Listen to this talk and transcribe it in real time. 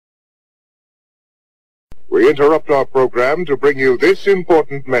We interrupt our program to bring you this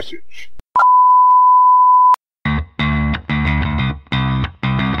important message.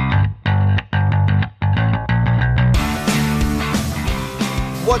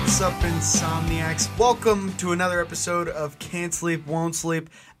 What's up, Insomniacs? Welcome to another episode of Can't Sleep, Won't Sleep.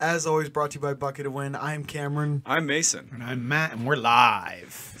 As always, brought to you by Bucket of Wind. I'm Cameron. I'm Mason. And I'm Matt, and we're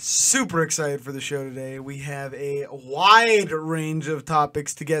live. Super excited for the show today. We have a wide range of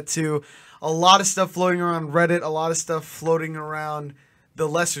topics to get to. A lot of stuff floating around Reddit, a lot of stuff floating around the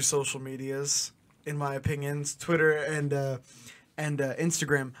lesser social medias, in my opinions, Twitter and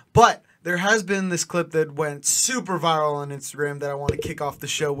Instagram. But there has been this clip that went super viral on Instagram that I want to kick off the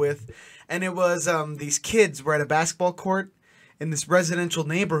show with. And it was these kids were at a basketball court in this residential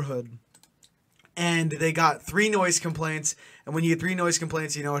neighborhood. And they got 3 noise complaints. And when you get 3 noise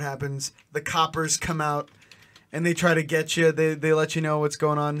complaints, you know what happens. The coppers come out and they try to get you. They let you know what's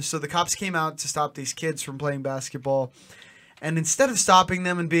going on. So the cops came out to stop these kids from playing basketball. And instead of stopping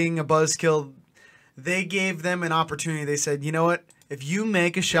them and being a buzzkill, they gave them an opportunity. They said, you know what? If you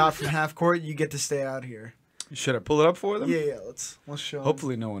make a shot from half court, you get to stay out here. Should I pull it up for them? Yeah. Let's show them.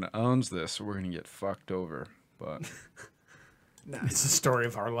 Hopefully no one owns this. We're going to get fucked over. But Nah. It's the story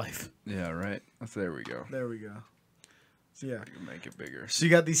of our life. yeah, right. There we go. There we go. So, yeah. You can make it bigger. So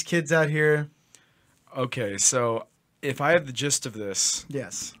you got these kids out here. Okay, so if I have the gist of this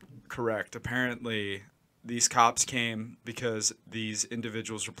Yes. correct, apparently these cops came because these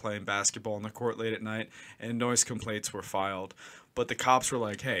individuals were playing basketball in the court late at night and noise complaints were filed. But the cops were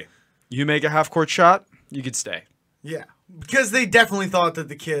like, hey, you make a half-court shot, you could stay. Yeah. Because they definitely thought that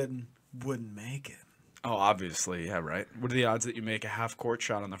the kid wouldn't make it. Oh, obviously, yeah, right. What are the odds that you make a half-court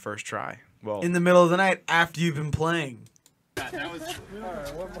shot on the first try? Well, In the middle of the night after you've been playing.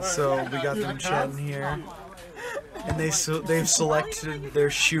 So we got them chatting here. And they've selected their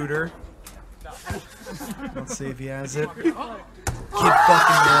shooter. Let's see if he has it. Kid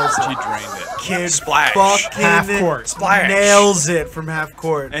fucking nails it. he drained it. Kid Splash. fucking Half court. Splash. nails it from half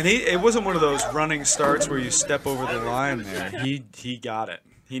court. And it wasn't one of those running starts where you step over the line there. He got it.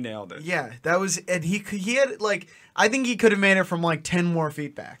 He nailed it. Yeah, that was, and he had like, I think he could have made it from like 10 more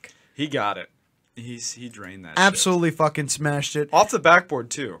feet back. He got it. He drained that. Absolutely fucking smashed it. Shit. Off the backboard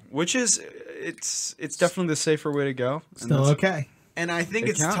too, which is it's definitely the safer way to go. And Still that's- okay. And I think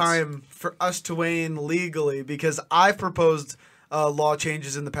It it's counts. time for us to weigh in legally because I've proposed law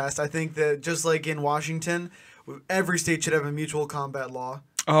changes in the past. I think that just like in Washington, every state should have a mutual combat law.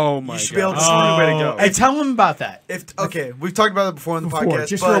 Oh my god. should be able to- That's the only way to go. Hey, tell them about that. Okay, we've talked about it before in the podcast.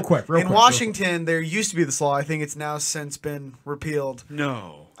 Just but real quick. in Washington, there used to be this law. I think it's now since been repealed.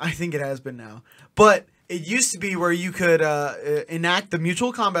 No. I think it has been now. But it used to be where you could enact the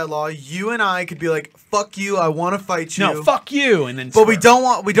mutual combat law. You and I could be like, "Fuck you, I want to fight you." No, fuck you. And then But we don't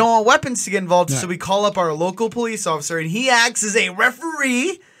want weapons to get involved, No. so we call up our local police officer, and he acts as a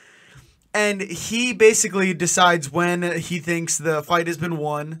referee. And he basically decides when he thinks the fight has been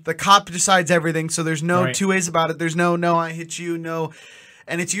won. The cop decides everything, so there's no Right. two ways about it. There's no, I hit you, no.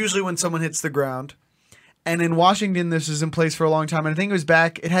 And it's usually when someone hits the ground. And in Washington, this was in place for a long time. And I think it was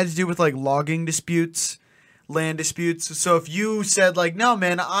back, it had to do with like logging disputes, land disputes. So if you said like, no,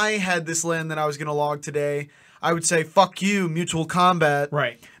 man, I had this land that I was going to log today, I would say, fuck you, mutual combat.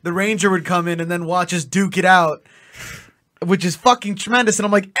 Right. The ranger would come in and then watch us duke it out, which is fucking tremendous. And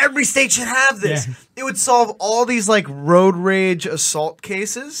I'm like, every state should have this. Yeah. It would solve all these like road rage assault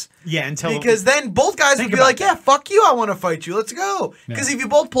cases. Yeah, until Because then both guys would Think be about like, yeah, fuck you, I want to fight you. Let's go. Yeah. Because if you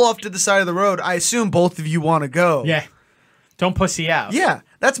both pull off to the side of the road, I assume both of you want to go. Yeah. Don't pussy out. Yeah,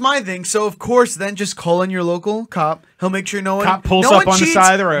 that's my thing. So, of course, then just call in your local cop. He'll make sure no one Cop pulls no up one on the cheats,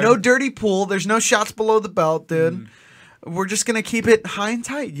 side of the road. No dirty pool. There's no shots below the belt, dude. We're just going to keep it high and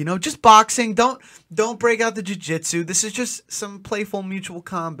tight, you know? Just boxing. Don't break out the jiu-jitsu. This is just some playful mutual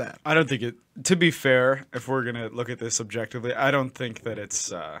combat. I don't think it. To be fair, if we're gonna look at this objectively, I don't think that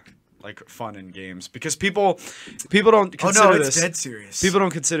it's like fun in games because people don't consider Oh, no, it's this. dead serious. People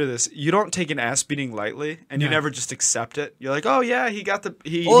don't consider this. You don't take an ass beating lightly, and you No. never just accept it. You're like, oh yeah, he got the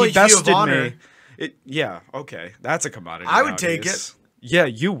he Well, you have bested honor. me. Yeah, okay, that's a commodity. I would take nowadays. Yeah,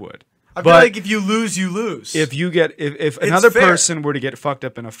 you would. I feel But like if you lose, you lose. if you get if another fair. person were to get fucked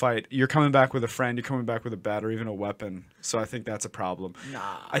up in a fight, you're coming back with a friend, you're coming back with a bat or even a weapon. So I think that's a problem. Nah.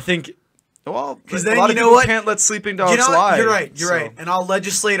 I think well, 'Cause a then lot you of know people what? can't let sleeping dogs You know what? lie. You're right. You're so- right. And I'll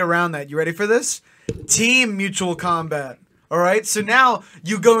legislate around that. You ready for this? Team mutual combat. All right. So now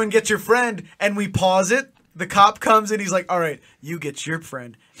you go and get your friend, and we pause it. the cop comes and he's like, all right, you get your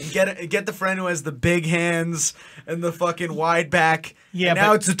friend and get the friend who has the big hands and the fucking wide back. Yeah, and now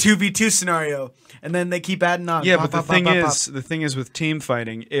but- it's a 2v2 scenario. And then they keep adding on. Yeah, Pop, but the pop, pop, thing pop, pop. is, the thing is with team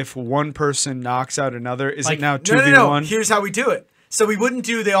fighting, if one person knocks out another, is Like- it now No, 2v1? no. Here's how we do it. So we wouldn't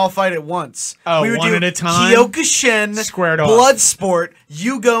do they all fight at once. Oh, we would one do at a time? Kyokushin, Squared off. Bloodsport.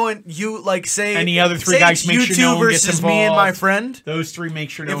 You go and you like say And the other three say guys it's make you sure two no one gets versus me and my involved. friend. Those three make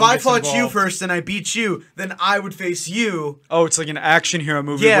sure no If one I gets fought you involved. first and I beat you, then I would face you. Oh, it's like an action hero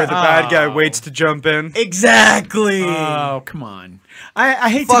movie Yeah. where the bad guy Oh. waits to jump in. Exactly. Oh, come on. I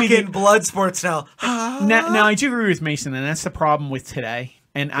hate to Fucking be the, Bloodsport style. now I do agree with Mason, and that's the problem with today.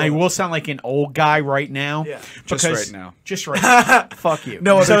 And I will sound like an old guy right now. Yeah. Just because- right now. Just right now. Fuck you.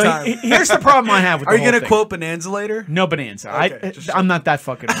 No other so time. Here's the problem I have with Are the you whole gonna thing. quote Bonanza later? No Bonanza. Okay, just I'm not that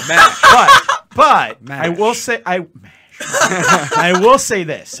fucking Mash. but Mash. I will say I will say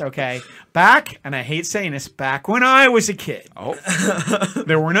this, okay? Back, and I hate saying this, back when I was a kid, Oh,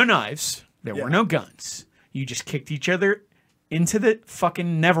 there were no knives, there Yeah. were no guns. You just kicked each other into the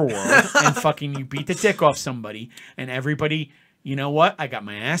fucking neverworld and fucking you beat the dick off somebody and everybody, you know what? I got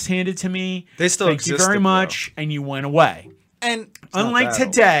my ass handed to me. They still Thank you existed, very though. much, and you went away. And Unlike that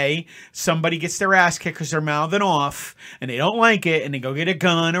old. today, somebody gets their ass kicked because they're mouthing off and they don't like it and they go get a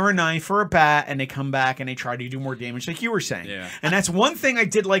gun or a knife or a bat and they come back and they try to do more damage like you were saying. Yeah. And that's one thing I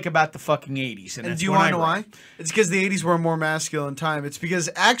did like about the fucking 80s. And, And that's do you when want I to know read. why? It's because the 80s were a more masculine time. It's because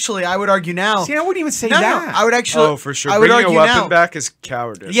actually, I would argue now. See, I wouldn't even say no, that. I would actually. oh, for sure. I would Bringing argue a weapon now. back is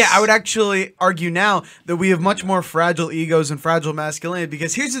cowardice. Yeah, I would actually argue now that we have much more fragile egos and fragile masculinity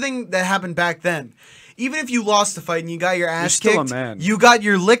because here's the thing that happened back then. Even if you lost the fight and you got your ass still a kicked, man. you got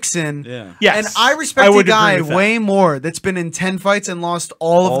your licks in. Yeah. Yes. And I respect I a would agree guy with that. way more that's been in 10 fights and lost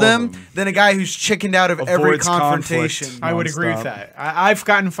all All of of them them. than a guy who's chickened out of every Avoids confrontation. conflict. I would agree with nonstop. that. I've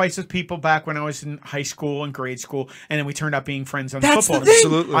gotten fights with people back when I was in high school and grade school, and then we turned out being friends on That's football the team. thing.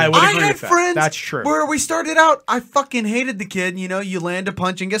 Absolutely. I would I agree had with that. friends That's true. where we started out, I fucking hated the kid. You know, you land a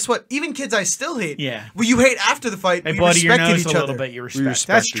punch, and guess what? Even kids I still hate. Yeah. Well, you hate after the fight. They We bloody your respected nose each a other. little bit. You respect. respect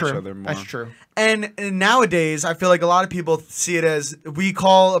That's each true. other more. That's true. And nowadays, I feel like a lot of people see it as we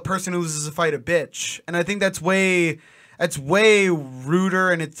call a person who loses a fight a bitch, and I think that's way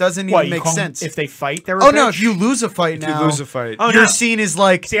ruder, and it doesn't What, even you make call 'em- sense. if they fight, they're a Oh no! bitch? If you lose a fight If now, you lose a fight. Oh, you're no. seen as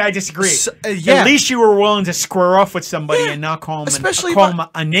like See, I disagree. yeah. At least you were willing to square off with somebody and not call him, Especially call if him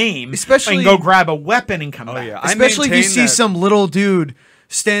a name, especially- and go grab a weapon and come back. yeah. I especially if you maintain see that- some little dude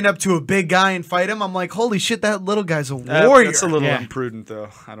stand up to a big guy and fight him. I'm like, holy shit, that little guy's a That- warrior. That's a little Yeah. imprudent, though.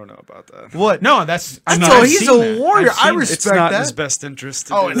 I don't know about that. What? No, that's I mean, So I've he's seen a that. warrior. I've I seen that. respect It's not in that. his best interest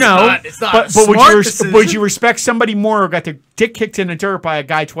to Oh, do it's that. No, it's not but a would smart you decision. would you respect somebody more who got their dick kicked in the dirt by a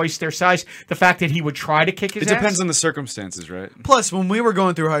guy twice their size? The fact that he would try to kick his It ass? depends on the circumstances, right? Plus, when we were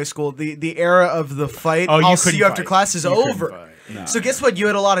going through high school, the era of the fight, Oh, you I'll see couldn't you after fight. class is You couldn't over. fight. So guess what? You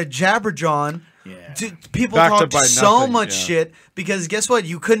had a lot of jabberjaw. Yeah. People Backed up talked by so nothing, much yeah. shit because guess what?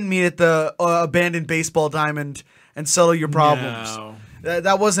 You couldn't meet at the abandoned baseball diamond and settle your problems. No.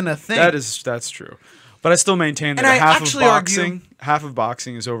 That wasn't a thing. That's true. But I still maintain that And I half of actually argue-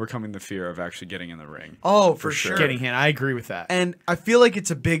 boxing is overcoming the fear of actually getting in the ring. oh, for sure. Getting hit. I agree with that. And I feel like it's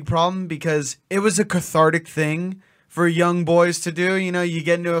a big problem because it was a cathartic for young boys to do. You know, you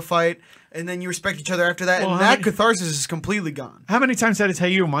get into a fight and then you respect each other after that, Well, and how that many- catharsis is completely gone. How many times did I tell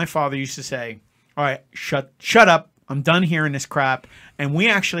you my father used to say, "All right, shut up. I'm done hearing this crap." And we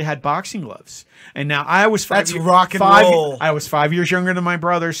actually had boxing gloves. And now I was five. That's rock and five- roll. I was 5 years younger than my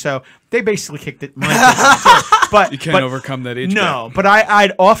brother, so they basically kicked it. My business, too. But You can't overcome that age No, gap. but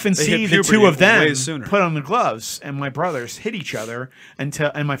I'd often They see hit the puberty two of them way sooner. put on the gloves, and my brothers hit each other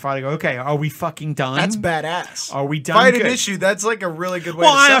until, and my father go, "Okay, are we fucking done? That's badass. Are we done? Fight Good." an issue. That's like a really good way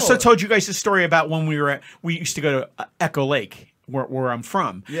Well, to I sell also it. told you guys the story about when we used to go to Echo Lake, where I'm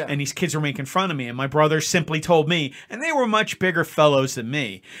from. Yeah. And these kids were making fun of me, and my brother simply told me, and they were much bigger fellows than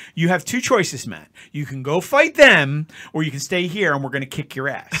me, "You have two choices, Matt. You can go fight them, or you can stay here, and we're going to kick your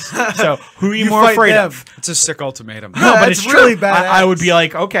ass." So who are you, You more fight afraid them. of? It's a sick ultimatum. No, but That's it's really true. I badass. would be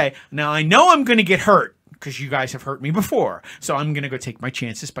like, okay, now I know I'm going to get hurt because you guys have hurt me before, so I'm going to go take my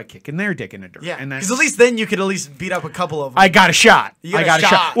chances by kicking their dick in the dirt. Yeah, and that's because at least then you could at least beat up a couple of them. I got a shot. You got I got a a shot.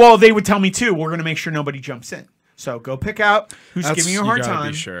 shot. Well, they would tell me too. We're going to make sure nobody jumps in. So go pick out who's That's- giving you a hard gotta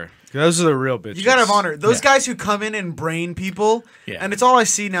time. Be sure. Those are the real bitches. You gotta have honor. Those Yeah. guys who come in and brain people, Yeah. and it's all I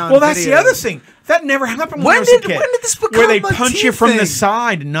see now. Well, in that's the videos. other thing. That never happened when When I was a did- kid. when did this Where they become a punch team you from thing? the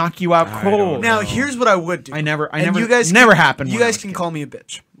side and knock you out I cold. don't Now, know. here's what I would do. I never- And you guys never happened You when I guys was a can kid. call me a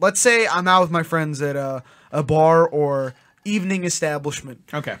bitch. Let's say I'm out with my friends at a bar or evening establishment.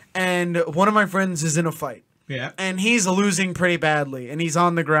 Okay. And one of my friends is in a fight. Yeah. And he's losing pretty badly, and he's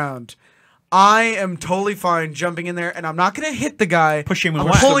on the ground. I am totally fine jumping in there, and I'm not gonna hit the guy. Push him I'm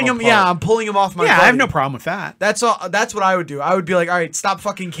away. pulling him. Push him Yeah, apart. I'm pulling him off my. Yeah, I buddy. have no problem with that. That's all. That's what I would do. I would be like, all right, stop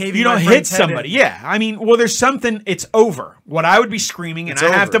fucking caving. You my don't hit friend's head somebody. in. Yeah. I mean, well, there's something, it's over. What I would be screaming, and It's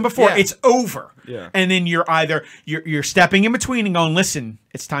I have over. done before, Yeah. it's over. Yeah. And then you're either, you're stepping in between and going, listen,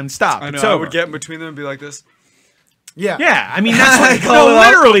 it's time to stop. I know. It's I over. would get in between them and be like this. Yeah. Yeah, I mean that's what, Call no, it out.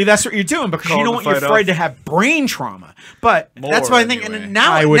 literally that's what you're doing because Call you the don't want your fight afraid off. to have brain trauma. But That's More what I think. anyway. And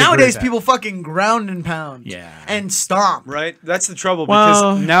now I would agree nowadays with that. people fucking ground and pound. Yeah. And stomp. Right? That's the trouble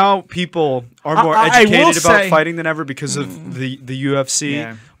Well, because now people are more I will educated about say- fighting than ever because of the UFC.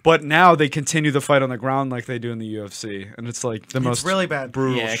 Yeah. But now they continue the fight on the ground like they do in the UFC, and it's like the most really bad.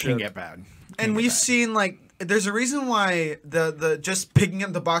 brutal yeah, it shit. can get bad. And we've seen like there's a reason why the just picking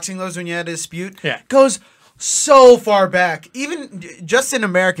up the boxing gloves when you had a dispute Yeah. goes so far back. Even just in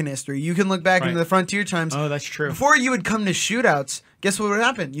American history, you can look back Right. into the frontier times. Oh, that's true. Before you would come to shootouts, guess what would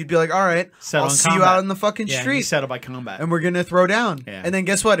happen? You'd be like, all right, Settle I'll in see you combat. out in the fucking Yeah, you street. settle by combat. And we're gonna throw down. Yeah. And then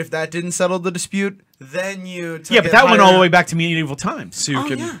guess what? If that didn't settle the dispute, then you took Yeah, but it that went higher. all the way back to medieval times. So you Oh,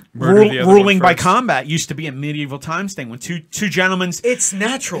 can yeah. murder the other one Ruling by first. combat used to be a medieval times thing when two gentlemen It's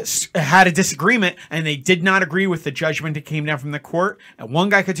natural. had a disagreement and they did not agree with the judgment that came down from the court. And one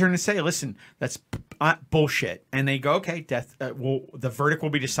guy could turn and say, "Listen, that's bullshit." And they go, "Okay, death. Well, the verdict will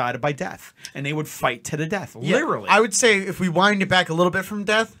be decided by death." And they would fight to the death, Yeah, literally. I would say if we wind it back a little bit from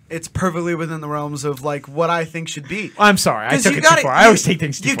death, it's perfectly within the realms of like what I think should be. I'm sorry, I 'Cause took you it too gotta- far. I always take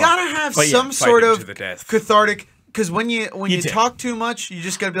things too You far. gotta have But yeah, some sort fighting of to the death. cathartic. Because when you You do. talk too much, you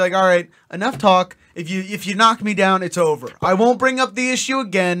just gotta be like, all right, enough talk. If you knock me down, it's over. I won't bring up the issue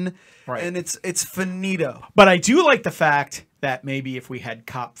again. Right. And it's finito. But I do like the fact that maybe if we had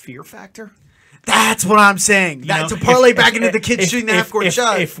cop fear factor. That's what I'm saying. You That know, to parlay if- back if- into the kids if- shooting the if- half court if-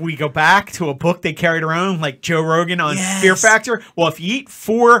 shot. If we go back to a book they carried around, like Joe Rogan on Yes. Fear Factor, well, if you eat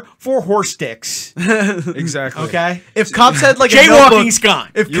four horse sticks, Exactly. okay, if cops had like a notebook, jaywalking's gone.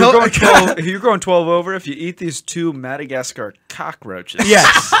 if You're co- going 12. You're going 12 over if you eat these 2 Madagascar cockroaches.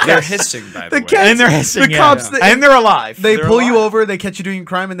 Yes, They're hissing by the, way. cats- and they're hissing, the yeah. cops, and they're alive. they They're pull you alive. over, they catch you doing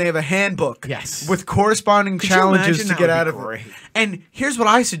crime, and they have a handbook. Yes. With corresponding Could you challenges imagine? to That get would be out of great. it. And here's what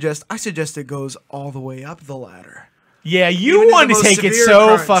I suggest. I suggest it goes all the way up the ladder. Yeah, Even you in the want to most take it severe so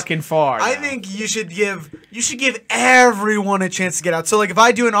crimes. fucking far. I now. think you should give everyone a chance to get out. So like if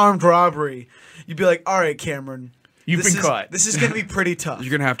I do an armed robbery, you'd be like, all right, Cameron. You've this been is- caught. This is gonna be pretty tough.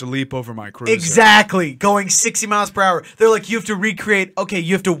 You're going to have to leap over my cruiser. Exactly. Going 60 miles per hour. They're like, you have to recreate, okay,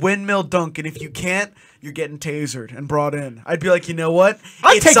 you have to windmill dunk, and if you can't, you're getting tasered and brought in. I'd be like, you know what?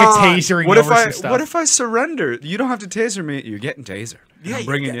 I'd It's take on. a tasering What if over I some stuff. what if I surrender? You don't have to taser me. You're getting tasered. Yeah, I'm you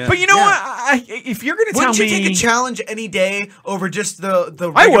bringing get- you in. But you know Yeah. what? If you're going to tell Wouldn't you me, take a challenge any day over just the I would.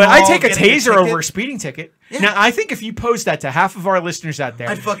 rigmarole I'd take a of getting taser ticket? over a speeding ticket. Yeah. Now, I think if you pose that to half of our listeners out there,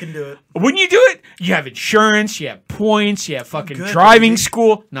 I'd fucking do it. wouldn't you do it? You have insurance, you have points, you have fucking good, driving baby.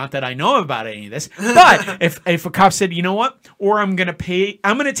 school. Not that I know about any of this, but if a cop said, you know what, or I'm gonna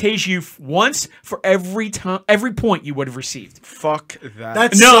tase you once for every point you would have received. Fuck that.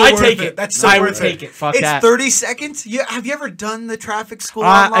 That's No, so I'd worth take it. it. That's so I would worth take it. Fuck it's that. 30 seconds. Have you ever done the traffic school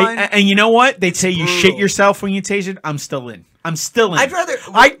online? And you know what? They'd say you shit brutal. yourself when you tasered. I'm still in. I'm still in. I'd rather-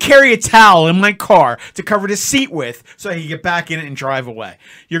 I'd carry a towel in my car to cover the seat with so I can get back in it and drive away.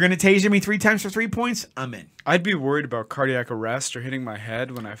 You're going to taser me 3 times for 3 points? I'm in. I'd be worried about cardiac arrest or hitting my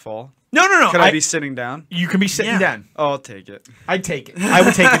head when I fall. No. Could I be sitting down? You can be sitting Yeah. down. Oh, I'll take it. I'd take it. I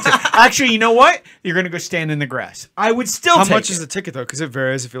would take it too. Actually, you know what? You're going to go stand in the grass. I would still How take much it. is the ticket though? Because it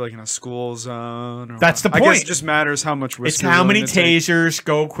varies if you're like in a school zone. Or That's the I guess point. it just matters how much risk. It's you're how willing many to take. tasers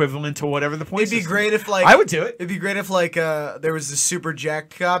go equivalent to whatever the point It'd be system great is. if like I would do it. It'd be great if like there was this super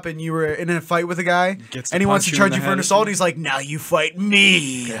jacked cop and you were in a fight with a guy Gets to and he wants to punch you in charge the you for head an or assault. something. And he's like, now you fight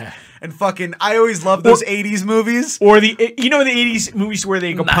me. And fucking, I always love those 80s movies. Or the 80s movies where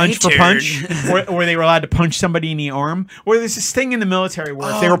they go My punch for turn. punch, or they were allowed to punch somebody in the arm. Or there's this thing in the military where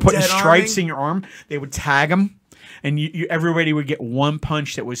if they Oh, were putting dead stripes arming? in your arm, they would tag them, and everybody would get one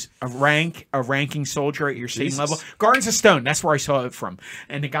punch that was a ranking soldier at your same Jesus. level. Gardens of Stone, that's where I saw it from.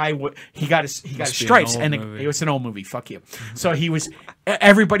 And the guy he got his be an stripes, old and movie. it was an old movie. Fuck you. So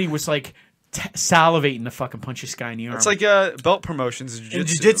everybody was like salivating to fucking punch this guy in the arm. It's like belt promotions in In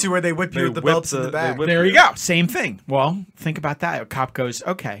jiu-jitsu. jiu-jitsu where they whip you They with the whip belts in the the- back. they whip There you go. Same thing. Well, think about that. A cop goes,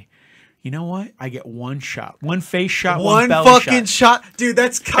 okay, you know what? I get one shot, one face shot, One belly fucking shot. Dude,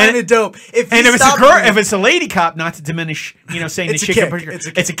 that's kind of dope. If And he if it's a stopped girl, me- if it's a lady cop, not to diminish, saying It's the a chicken, kick. It's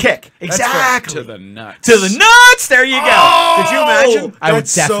a it's a kick. That's fair. Exactly. To the nuts. To the nuts. There you go. Oh, Could you imagine? I would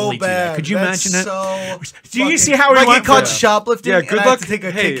that's definitely so do that. bad. Could you That's imagine that? So Do you fucking- see how he If I went get caught for it? shoplifting? Yeah, and good I have luck. to take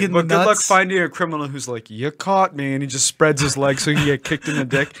a Hey, kick in but the good luck nuts. finding a criminal who's like, "You caught me," and he just spreads his legs so he can get kicked in the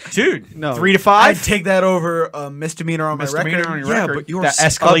dick. Dude, No. 3 to I'd 5. take that over a misdemeanor on Misdemeanor my record. on your Yeah, record. but you're That of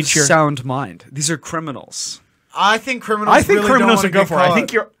escalates your. sound mind. These are criminals. I think criminals. I think really criminals don't would wanna go get for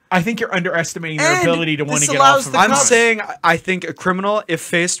it. caught. I think you're underestimating their And ability to want this to get allows off of the a I'm cops- crime. saying I think a criminal, if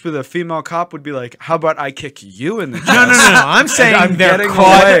faced with a female cop, would be like, "How about I kick you in the chest?" No. I'm saying I'm they're getting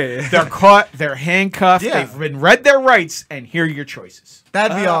caught. away. They're caught. They're handcuffed. Yeah. They've been read their rights, and here are your choices.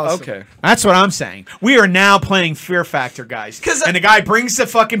 That'd be awesome. Okay. That's what I'm saying. We are now playing Fear Factor, guys. 'Cause And the guy brings the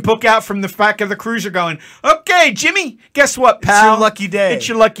fucking book out from the back of the cruiser going, "Okay, Jimmy, guess what, pal? your lucky day." It's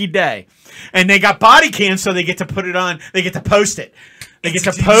your lucky day." And they got body cams, so they get to put it on. They get to post it. They get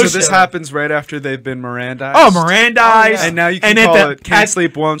to So post So this it. happens right after they've been Mirandized. Oh, Mirandized. yeah. And now you can at call the- it "Can't at-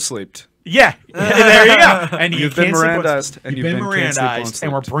 sleep, won't sleep." Yeah, there you go. And You've been can't sleep, won't Mirandized, sleep. and You've you've been been can't sleep, won't Mirandized,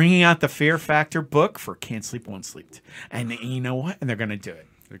 and we're sleep. bringing out the Fear Factor book for Can't Sleep, Won't Sleep. And you know what? And they're gonna do it.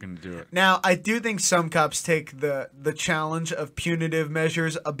 They're gonna do it. Now, I do think some cops take the challenge of punitive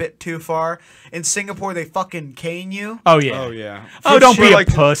measures a bit too far. In Singapore, they fucking cane you. Oh yeah. Oh yeah. Oh, don't For, be a like,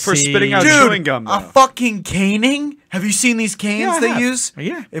 pussy. for spitting out Dude, chewing gum. a though. fucking caning? Have you seen these canes Yeah, I they have. use?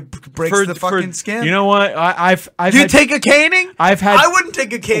 Yeah. It breaks For- the for- fucking skin. You know what? I've you had, take a caning? I've had. I wouldn't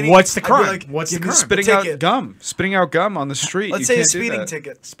take a caning. What's the I'd be crime? like, What's give the me crime? spitting ticket. out gum. Spitting out gum on the street. Let's You say a can't do speeding that.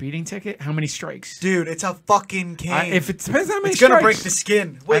 ticket. Speeding ticket? How many strikes? Dude, it's a fucking cane. If it depends on how many it's gonna strikes. break the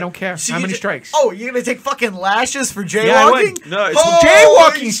skin. Wait, don't care. so How you many ju- strikes? Oh, you're gonna take fucking lashes for jaywalking? Yeah, I would. No, it's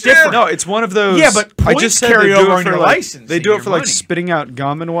Holy jaywalking's shit. different. No, it's one of those. Yeah, but I points just said carry they do over it on for your like, license They and do it your for like money. spitting out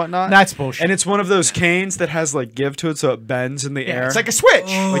gum and whatnot. That's bullshit. And it's one of those canes that has like give to it, so it bends in the Yeah, air. it's like a switch.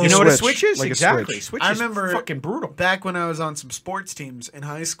 Like you a know what a switch. switch is? Like a exactly. switch. Switch I is remember fucking brutal. back when I was on some sports teams in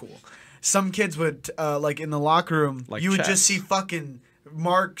high school. Some kids would like in the locker room. Like you would chess. just see fucking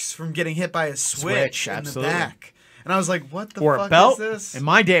marks from getting hit by a switch in absolutely. the back, and I was like, "What the Or fuck a belt. is this?" In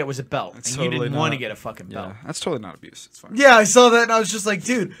my day, it was a belt, It's and you totally didn't want to not. get a fucking belt. Yeah, that's totally not abuse. It's fine. Yeah, I saw that and I was just like,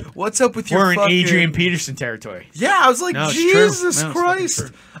 "Dude, what's up with your We're in fucking?" Adrian Peterson territory. Yeah, I was like, No, it's true. "Jesus No, it's fucking Christ, true.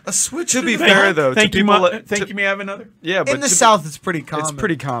 a switch." To be in the fair, back?" though, Thank to you, people, thank you. May I have another? Yeah, but in the to- South, it's pretty common. it's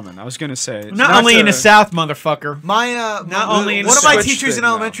pretty common. I was gonna say, Not only in the to- South, motherfucker. My Not only in one the of my switch teachers thing, in though.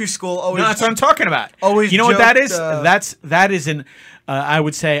 elementary school always. No, that's what I'm talking about. Always you know what that joked, is? That is an I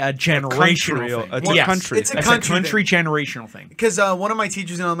would say a generational country, thing. it's a Yes. country It's a thing. That's country a generational thing. Because one of my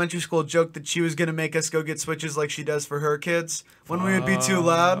teachers in elementary school joked that she was gonna make us go get switches like she does for her kids when we would be too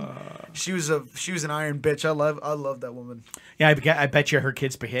loud. She was an iron bitch. I love that woman. Yeah, I bet you her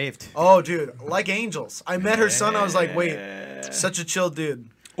kids behaved. Oh, dude, like angels. I met her son. I was like, wait, such a chill dude.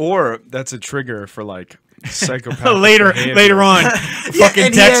 Or that's a trigger for like psychopath. later on, fucking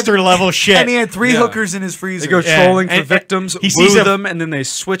and he had- Dexter level shit. And he had 3 Yeah. hookers in his freezer. They go Yeah, trolling for and- victims, he sees woo a- them, and then they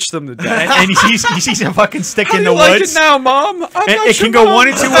switch them to death. and he sees a fucking stick How in do the you like woods. it now, Mom? I'm And not it your can go mom. one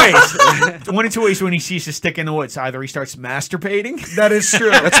of two ways. One of two ways when he sees a stick in the woods. Either he starts masturbating, That is true.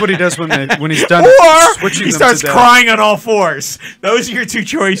 That's what he does when he's done or switching he them starts to death. crying on all fours. Those are your two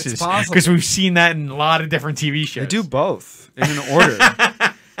choices. possible. Because we've seen that in a lot of different TV shows. They do both in an order.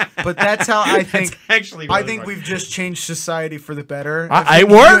 But that's how I think. Actually, I really think funny. we've just changed society for the better. It If you-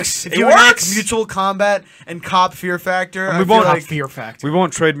 works. If It you enact works. mutual combat and cop fear factor, I we feel won't like Fear Factor. We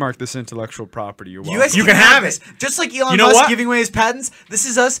won't trademark this intellectual property. You're you welcome. guys You can have this. Just like Elon You know Musk what? giving away his patents. This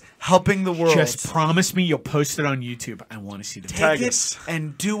is us helping the world. Just promise me you'll post it on YouTube. I want to see the take Tag it us.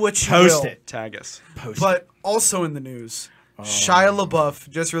 and do what you Post will. it. Tag us. Post it. But also in the news, Shia LaBeouf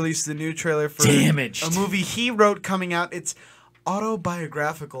just released the new trailer for Damaged. a movie he wrote coming out. It's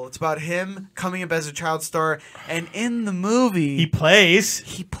autobiographical. It's about him coming up as a child star, and in the movie, He plays.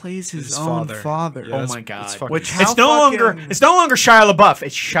 he plays his, His own father. father. Yeah, Oh it's- my god! it's fucking- Which It's how no fucking- longer. It's no longer Shia LaBeouf.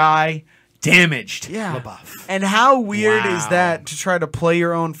 It's Shy Damaged Yeah. LaBeouf. And how weird is Wow. that to try to play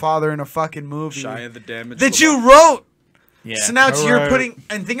your own father in a fucking movie Shy of the damage. that you wrote? Yeah. So now it's, you're co-wrote, putting,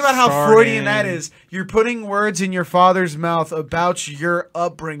 and think about how starred Freudian that in. is. You're putting words in your father's mouth about your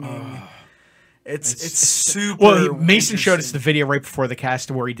upbringing. It's super. Well, Mason showed us interesting. the video right before the cast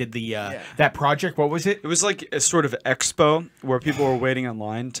where he did the that project. What was it? It was like a sort of expo where people were waiting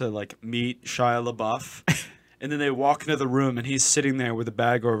online to like meet Shia LaBeouf. And then they walk into the room and he's sitting there with a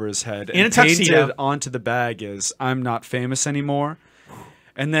bag over his head. In and a tuxedo. painted onto the bag is "I'm not famous anymore."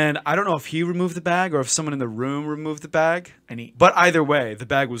 And then I don't know if he removed the bag or if someone in the room removed the bag. And But either way, the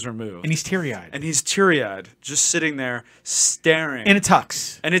bag was removed. he's teary-eyed. And he's teary-eyed, just sitting there staring. In a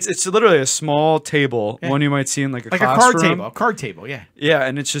tux. And it's literally a small table, one you might see in like a Like a classroom. card table, yeah. Yeah,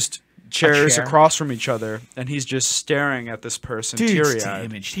 and it's just chairs chair. across from each other, and he's just staring at this person, Dude's teary-eyed.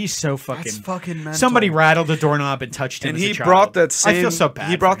 damaged. He's so fucking. That's fucking mental. Somebody rattled the doorknob and touched him. And as a he child. brought that same. I feel so bad.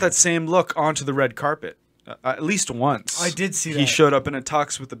 He brought for him. that same look onto the red carpet. At least once. I did see He that. showed up in a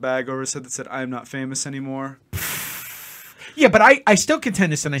tux with the bag over his head that said, "I am not famous anymore." Yeah, but I still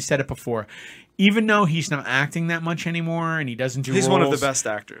contend this, and I said it before. Even though he's not acting that much anymore, and he doesn't do He's one of the roles, best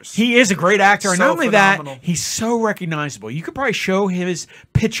actors. He is a great actor, and So not only phenomenal. that, he's so recognizable. You could probably show his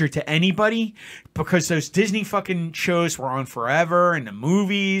picture to anybody because those Disney fucking shows were on forever, and the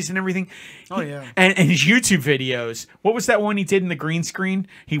movies and everything. Oh, yeah. And his YouTube videos. What was that one he did in the green screen?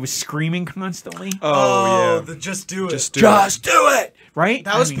 He was screaming constantly. oh yeah. the Just Do It. Just do Just do it, right?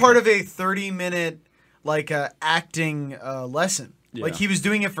 That was part of a 30-minute acting lesson. Yeah. Like he was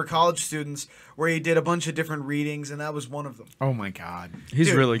doing it for college students, where he did a bunch of different readings, and that was one of them. Oh my god. He's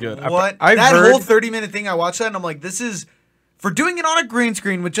Dude, really good. What I've that heard, whole 30-minute thing? I watched that, and I'm like, this is for doing it on a green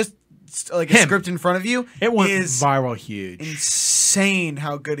screen with just like a Him. script in front of you. It went is viral huge. insane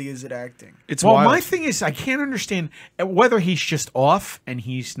how good he is at acting. It's Well, wild. my thing is, I can't understand whether he's just off and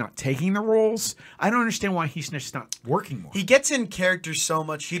he's not taking the roles. I don't understand why he's just not working more. He gets in characters so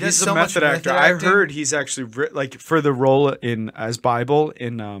much. He does He's so a much method actor. I acting. heard he's actually like for the role in as Bible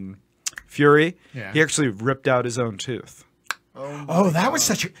in Fury. Yeah. He actually ripped out his own tooth. Oh, that was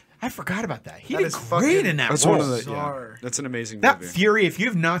such a. I forgot about that. He That did is great fucking- in that That's role. one of the. Bizarre. Yeah, that's an amazing That movie. Fury. If you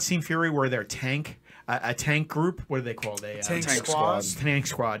have not seen Fury, where they're a tank group. What are they called? Tank Tank Squad. Squad. Tank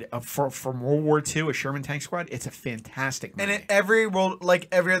squad from World War II, a Sherman tank squad. It's a fantastic movie. And in every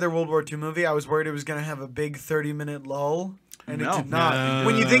every other World War II movie, I was worried it was gonna have a big 30-minute lull, and No. it did not. No.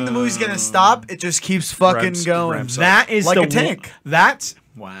 When you think the movie's gonna stop, it just keeps fucking Ramps- going. ramps up. that is Like the a tank. That's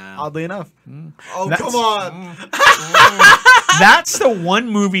wow. Oddly enough. Oh That's- come on. That's the one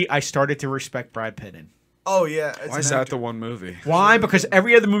movie I started to respect Brad Pitt in. Oh yeah. It's Why an is that actor. the one movie? Why? Because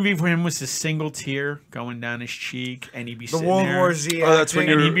every other movie for him was a single tear going down his cheek, and he'd be The sitting World there. War Z. Oh, that's when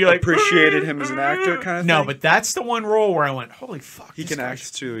acting. you he'd be like, appreciated him as an actor, kind of. No, thing? but that's the one role where I went, holy fuck, he this can guy's-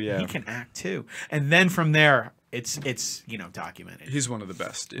 act too. Yeah, He can act too, and then from there, it's documented. He's one of the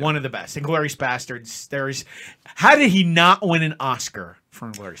best. Yeah. One of the best. Inglourious Bastards. How did he not win an Oscar for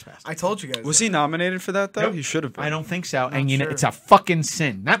Inglourious Bastards? I told you guys. Was that. he nominated for that though? Nope. He should have been. I don't think so. Not And sure. it's a fucking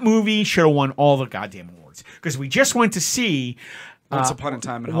sin. That movie should have won all the goddamn awards because we just went to see Once Upon a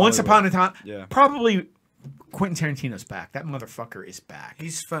Time in Once Hollywood. Upon a Time. Yeah. Probably Quentin Tarantino's back. That motherfucker is back.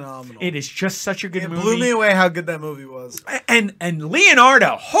 He's phenomenal. It is just such a good It movie. blew me away how good that movie was. And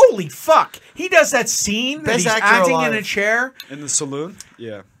Leonardo, holy fuck, he does that scene that Best he's actor acting alive. in a chair. in the saloon.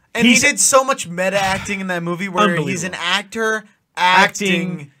 Yeah. And he He's- did so much meta acting in that movie where he's an actor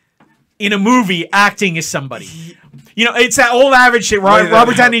acting. In a movie, acting is somebody. You know, it's that old average shit Way that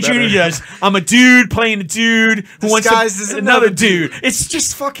Robert Downey better. Jr. does. I'm a dude playing a dude who wants Disguised as to another another dude. It's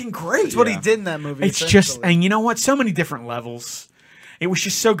just fucking great. That's what Yeah. he did in that movie. It's just, essentially. and you know what? So many different levels. It was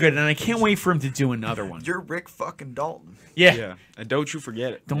just so good, and I can't wait for him to do another one. You're Rick fucking Dalton. Yeah. Yeah. And don't you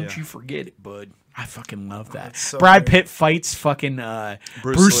forget it. Don't Yeah. you forget it, bud. I fucking love that. that's so Brad great. Pitt fights fucking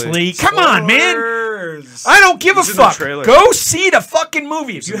Bruce Bruce Lee. Lee. Come on, man. Spoilers. I don't give He's a in the fuck. trailer. Go see the fucking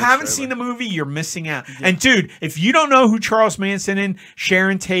movie. If you in the haven't trailer. seen the movie, you're missing out. And dude, if you don't know who Charles Manson and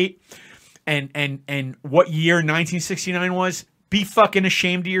Sharon Tate and what year 1969 was, be fucking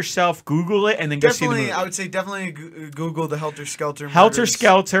ashamed of yourself. Google it and then go see the Definitely, movie. I would say definitely Google the Helter Skelter. Helter murders.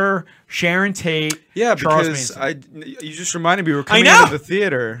 Skelter, Sharon Tate. Yeah, Charles because Manson. you just reminded me we were coming know. into the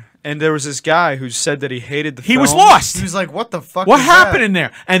theater and there was this guy who said that he hated the He film. was lost. He was like, "What the fuck? What is happened that? in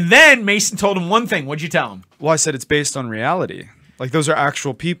there? And then Mason told him one thing. What'd you tell him? Well, I said it's based on reality. Like those are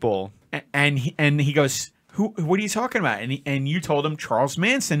actual people. And he goes, "Who? What are you talking about?" And you told him Charles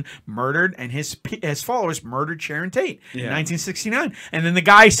Manson murdered and his followers murdered Sharon Tate in Yeah. 1969. And then the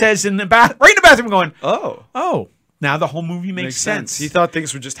guy says in the right in the bathroom, going, Oh, now the whole movie makes makes sense. He thought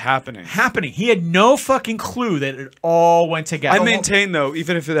things were just happening. Happening. He had no fucking clue that it all went together. I maintain though,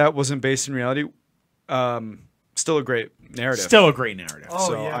 even if that wasn't based in reality, still a great narrative. still a great narrative. Oh,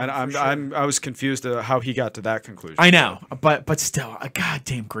 so yeah, for sure. I was confused at how he got to that conclusion. I know, but still a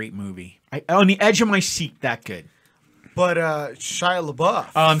goddamn great movie. On the edge of my seat, that good. But Shia LaBeouf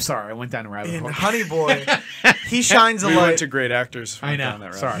Oh, I'm sorry, I went down a rabbit in hole. Honey Boy, he shines a we light. went to great actors. I know, down that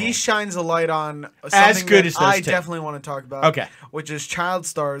route. sorry. He shines a light on something As good that as those I two. definitely want to talk about. Okay. Which is child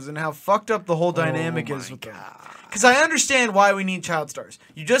stars and how fucked up the whole dynamic Oh is my with them. God. because I understand why we need child stars.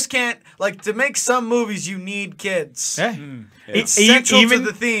 You just can't like to make some movies. You need kids. Yeah. It's central to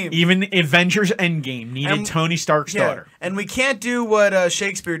the theme. Even Avengers Endgame needed And- Tony Stark's daughter. and we can't do what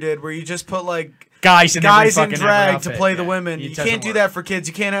Shakespeare did, where you just put like Guys in drag to play the women. You can't do that for kids.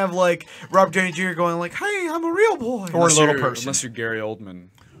 You can't have like Robert Downey Jr. going like, "Hey, I'm a real boy." Or a little you're- person. Unless you're Gary Oldman.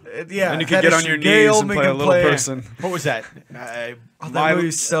 Yeah, And you that could get is on your true. Gary knees and Oldman play a can little play- person. What was that? Oh, that My-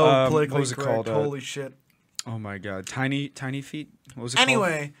 movie's so what politically was it correct. called? Holy shit. Oh my god, tiny feet. What was it called?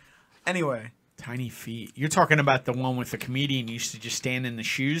 Anyway, Tiny Feet. You're talking about the one with the comedian who used to just stand in the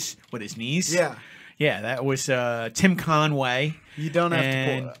shoes with his knees? yeah, Yeah, that was Tim Conway. you don't have to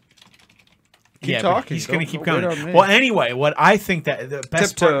And- pull it up. Keep but talking. He's going to Don't keep wait going. on me. Well, anyway, what I think that the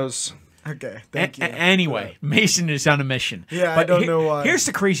best part. Tiptoes. Okay, thank you. Anyway, Mason is on a mission. Yeah, I don't know why. Here's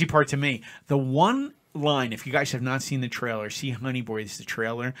the crazy part to me. The one line, if you guys have not seen the trailer, see Honey Boys, the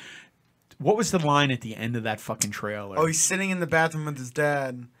trailer. What was the line at the end of that fucking trailer? Oh, he's sitting in the bathroom with his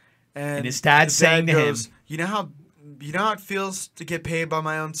dad, and his dad's the dad saying to him- "You know how it feels to get paid by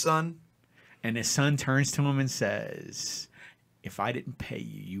my own son." And his son turns to him and says, "If I didn't pay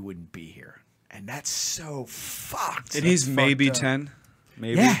you, you wouldn't be here." And that's so fucked. And he's maybe fucked up. 10.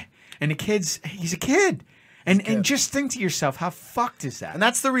 Maybe. Yeah. And he's a kid. And kid. just think to yourself, how fucked is that? And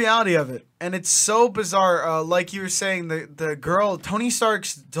that's the reality of it. And it's so bizarre. Like you were saying, the girl, Tony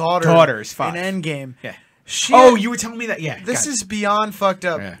Stark's daughter is 5. in Endgame. Yeah. She, Oh, you were telling me that? Yeah. this got it. is beyond fucked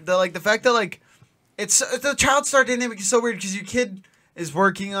up. Yeah. The fact that like it's the child star dynamic is so weird because your kid is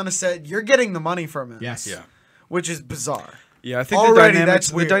working on a set, you're getting the money from it. Yes. Yeah. Which is bizarre. Yeah, I think Already, the that's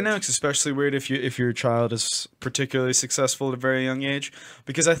dynamics weird. the dynamics especially weird if your child is particularly successful at a very young age,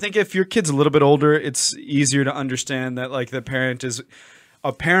 because I think if your kid's a little bit older, it's easier to understand that like the parent is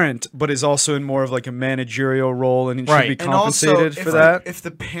a parent but is also in more of like a managerial role and Right. should be And also, compensated for that. if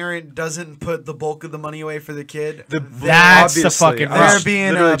the parent doesn't put the bulk of the money away for the kid, That's the Obviously, fucking I was They're rub.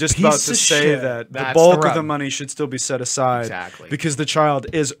 being literally a just piece about of to say shit. that the That's the bulk of rub. the money should still be set aside Exactly. because the child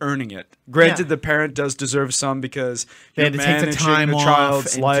is earning it. Granted, Yeah. the parent does deserve some because They you're had to take the managing time the off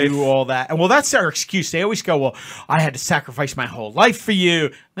child's and life. do all that. And well, that's their excuse. They always go, "Well, I had to sacrifice my whole life for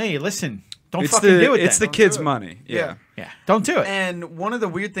you." Hey, listen, don't It's fucking do it. it's the then. kid's do it. money. Yeah. Yeah, don't do it. And one of the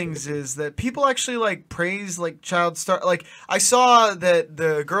weird things is that people actually like praise like child star. Like I saw that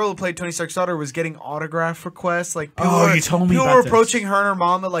the girl who played Tony Stark's daughter was getting autograph requests. Like people Oh, were, you told me people about were this. approaching her and her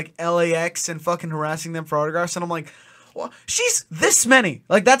mom at like LAX and fucking harassing them for autographs. And I'm like, well, she's this many.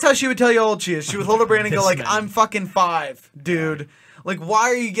 Like that's how she would tell you how old she is. She would hold up her hand and go This like, many. I'm fucking 5, dude. Like, why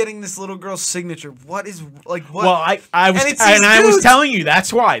are you getting this little girl's signature? What is like what? Well, I was And it's these I was dudes. telling you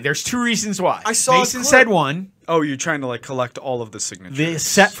that's why. There's 2 reasons why. I saw a Mason clip. said one, Oh, you're trying to like collect all of the signatures. the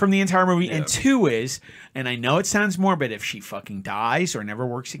set from the entire movie, and Yeah. 2 is, and I know it sounds morbid, if she fucking dies or never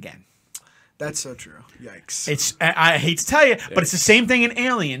works again. That's so true. Yikes. It's I hate to tell you, but it's the same thing in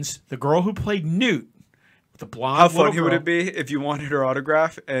Aliens. The girl who played Newt, the blonde. How little funny would girl- it be if you wanted her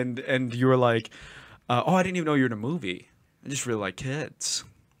autograph and you were like, "Oh, I didn't even know you were in a movie. I just really like kids."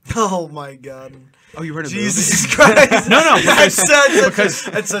 Oh my god. Oh, you were in a Jesus movie. Christ. No, That's because-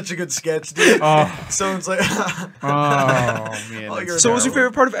 such, that's such a good sketch, dude. Oh. Someone's like, Oh man. Oh, that's you're So, what was your terrible.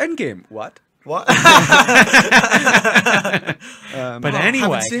 favorite part of Endgame? What? what? But anyway,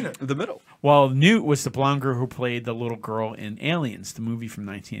 Haven't seen it. The middle. well, Newt was the blonde girl who played the little girl in Aliens, the movie from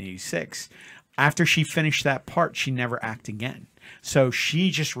 1986. After she finished that part, she never acted again. So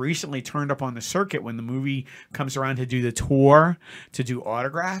she just recently turned up on the circuit when the movie comes around to do the tour, to do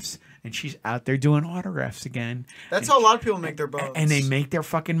autographs, and she's out there doing autographs again. That's how a lot of people make their bones. And they make their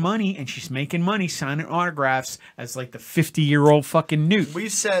fucking money, and she's making money signing autographs as like the 50-year-old fucking Newt.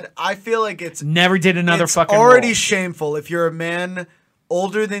 We've said, I feel like it's Never did another it's fucking already role. shameful if you're a man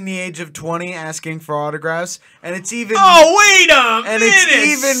older than the age of 20 asking for autographs, and it's even Oh, wait a and minute!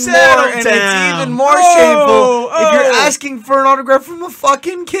 it's even Settle more and down. it's even more Oh, shameful if you're oh. asking for an autograph from a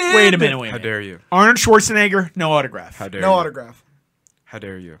fucking kid. Wait a minute, wait a How minute. dare you? Arnold Schwarzenegger, no autograph. How dare No you? autograph. How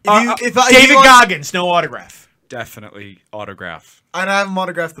dare you? If you David want- Goggins, no autograph. Definitely autograph. I'd have him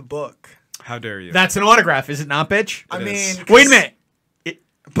autograph the book. How dare you? That's an autograph, is it not, bitch? I It mean, is. Wait a minute.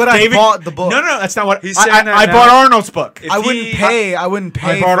 But I David- bought the book. No, that's not what. He's I saying that I now. bought Arnold's book. If I wouldn't he- pay. I wouldn't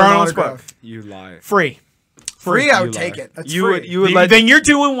pay bought for an Arnold's autograph. book. You lie. Free. Free, I would You take lie. it. That's You free. would. You would let. Then you're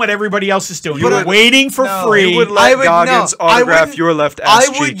doing what everybody else is doing. You You're would- waiting for No, free. You would I let would Goggins no, I autograph wouldn't- your left I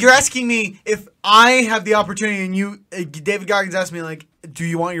ass would. cheek. You're asking me if I have the opportunity, and David Goggins asked me, like, do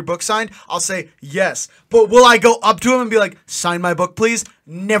you want your book signed? I'll say yes. But will I go up to him and be like, sign my book, please?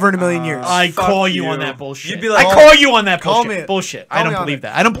 Never in a million years. I Fuck call you you. on that bullshit. You'd be like, I call you on that call bullshit. me. Bullshit. Call I me don't on believe it.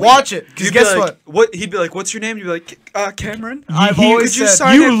 that. I don't believe Watch it. Because You'd be guess like, what? He'd be like, what's your name? You'd be like, Cameron. I've He- always Could you said,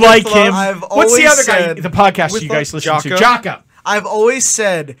 sign it You with like the him. love? I've What's the always other guy? said- The podcast with you guys listen to. Jocko? Jocko. I've always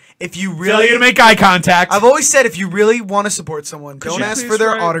said, if you Failure really to make eye contact. I've always said, if you really want to support someone, don't you ask please for their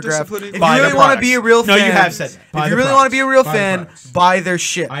write autograph. disciplining- If Buy you the really want to products. be a real No, fan, you have said that. Buy if the you really want to be a real products. Buy the fan, products. buy their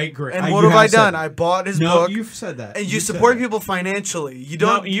shit. I agree. And You what have I have said done? that. I bought his No, book. you've said that. And you You've said support that. people financially. You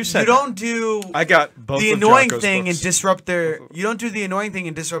don't. you said you that. don't do I got both the of annoying Jocko's thing books. and disrupt their. You don't do the annoying thing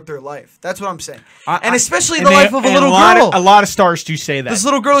and disrupt their life. That's what I'm saying. I- And especially and the they- life of a and little lot girl. A lot of stars do say that. This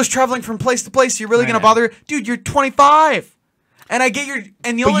little girl is traveling from place to place. You're really I gonna know. bother her, dude? You're 25, and I get your.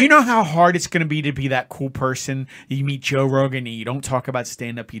 And the But only. you know how hard it's going to be that cool person. You meet Joe Rogan and you don't talk about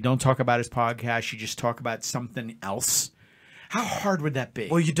stand-up. You don't talk about his podcast. You just talk about something else. How hard would that be?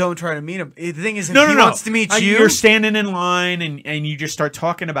 Well, you don't try to meet him. The thing is, if no. he wants to meet you, You're standing in line and you just start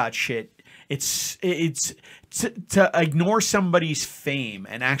talking about shit. It's to ignore somebody's fame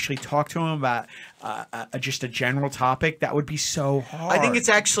and actually talk to him about just a general topic. That would be so hard. I think it's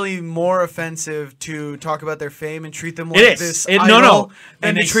actually more offensive to talk about their fame and treat them like It is. this No, idol no. than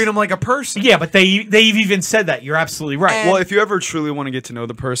And to they- treat them like a person. Yeah, but they've even said that. You're absolutely right. And- Well, if you ever truly want to get to know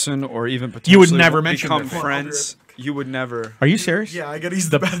the person, or even potentially You would never mention become their name. friends, you would never. Are you serious? Yeah, I gotta use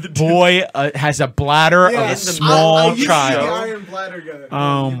The the bathroom. boy has a bladder of a small I used to be child. the iron bladder guy.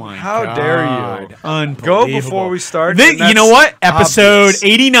 Oh my How god. dare you. Unbelievable. Go before we start, Thi- and you know that's what? Episode obvious.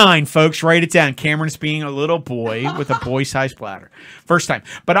 89, folks. Write it down. Cameron's being a little boy with a boy-sized bladder. First time.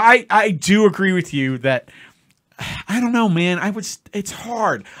 But I do agree with you that I don't know, man. It's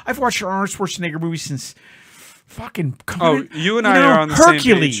hard. I've watched Arnold Schwarzenegger movies since fucking you and I are on the same page.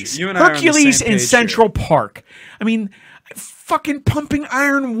 Hercules. You and I are on the Hercules same in page Central Park. I mean, fucking Pumping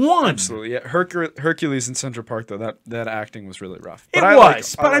Iron 1. Absolutely, yeah. Hercules in Central Park, though, that acting was really rough. It I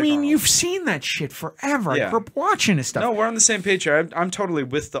was, like- but I like mean, Arnold. you've seen that shit forever. I Yeah. grew up watching this stuff. No, we're on the same page here. I'm totally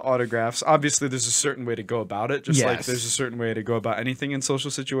with the autographs. Obviously, there's a certain way to go about it, just like Yes. there's a certain way to go about anything in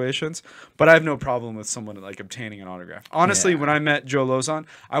social situations. But I have no problem with someone like obtaining an autograph. Honestly, Yeah. when I met Joe Lozon,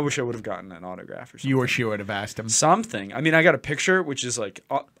 I wish I would have gotten an autograph or something. You or she would have asked him. Something. I mean, I got a picture, which is like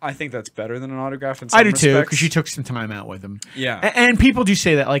I think that's better than an autograph in some I do too, respects. because you took some time out with him. Yeah. And people do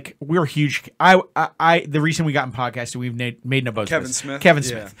say that, like, we're huge. I the reason we got in podcasting, we've made no bones. Kevin Smith? Kevin Yeah.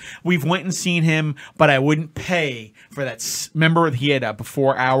 Smith. We've went and seen him, but I wouldn't pay for that. Remember, he had a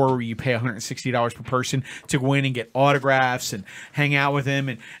before hour where you pay $160 per person to go in and get autographs and hang out with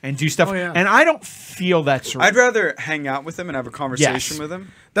him and do stuff. Oh, yeah. And I don't feel that's. I'd rather hang out with him and have a conversation Yes. with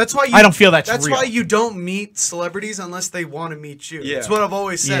him. That's why I don't feel that's That's real. why you don't meet celebrities unless they want to meet you. Yeah. That's what I've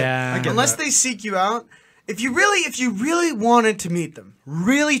always said. Yeah. I get Unless that. they seek you out. If you really wanted to meet them,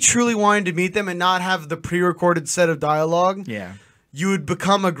 really truly wanted to meet them, and not have the pre-recorded set of dialogue, Yeah. you would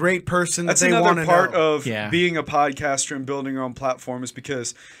become a great person That's that they want another to part know. of Yeah. being a podcaster and building your own platform, is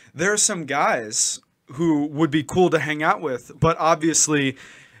because there are some guys who would be cool to hang out with, but obviously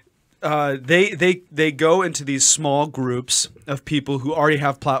they go into these small groups of people who already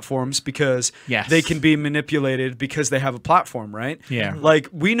have platforms because Yes. they can be manipulated because they have a platform, right? Yeah. Like,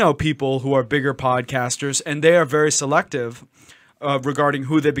 we know people who are bigger podcasters, and they are very selective regarding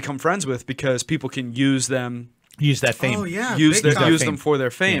who they become friends with, because people can use them. Use that fame. Oh yeah, Use big time. use them for their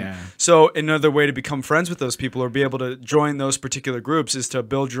fame. Yeah. So another way to become friends with those people or be able to join those particular groups is to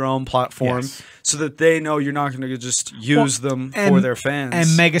build your own platform, Yes. so that they know you're not going to just use them for and- their fans. And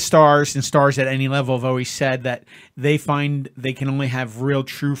megastars and stars at any level have always said that they find they can only have real,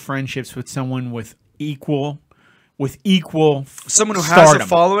 true friendships with someone with equal someone who has stardom. a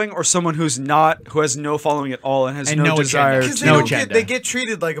following, or someone who has no following at all and has And no no desire agenda. Because to. they No don't agenda. they get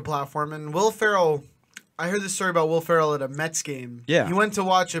treated like a platform. And Will Ferrell, I heard this story about Will Ferrell at a Mets game. Yeah. He went to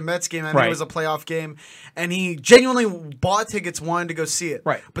watch a Mets game. I think Right. it was a playoff game. And he genuinely bought tickets, wanted to go see it.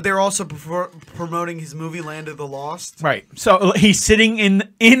 Right. But they were also promoting his movie Land of the Lost. Right. So he's sitting in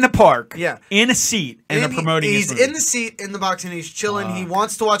the park, Yeah. in a seat, and they're promoting his he's movie. in the seat in the box and he's chilling. He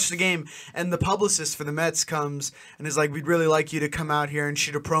wants to watch the game, and the publicist for the Mets comes and is like, "We'd really like you to come out here and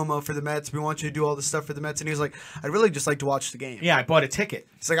shoot a promo for the Mets. We want you to do all this stuff for the Mets." And he was like, "I'd really just like to watch the game." Yeah, I bought a ticket.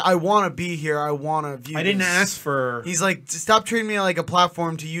 He's like, "I want to be here. I want to view." I didn't this." ask for. He's like, "Stop treating me like a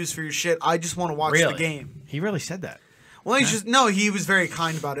platform to use for your shit. I just want to watch Really? the game." He really said that. Well, he's just no. He was very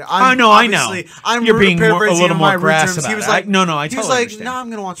kind about it. I know. obviously- I'm You're being paraphrasing a little in my more crass terms. about He was it. like, I He was totally like, understand. "No, I'm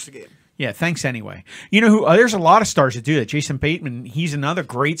gonna watch the game." Yeah, thanks anyway. You know who? There's a lot of stars that do that. Jason Bateman, he's another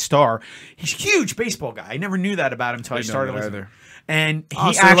great star. He's a huge baseball guy. I never knew that about him until I Didn't know started that listening. either. And he So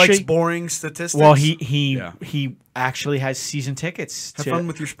he actually likes boring statistics. Well, Yeah. he actually has season tickets. Have to, fun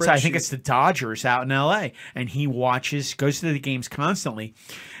with your so I think spreadsheet. it's the Dodgers out in L.A. and he goes to the games constantly.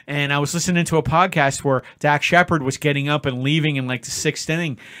 And I was listening to a podcast where Dak Shepard was getting up and leaving in like the 6th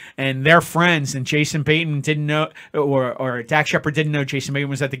inning, and they're friends. And Jason Bateman didn't know, or Dak Shepard didn't know Jason Bateman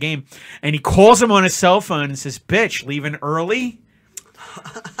was at the game, and he calls him on his cell phone and says, "Bitch, leaving early."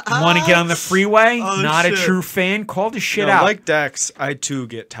 Want to get on the freeway? Oh, Not shit. a true fan. Call the shit No, out. like Dax, I too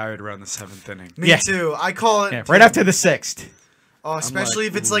get tired around the 7th inning. Me Yeah. too. I call it Yeah, right after the 6th. Oh, especially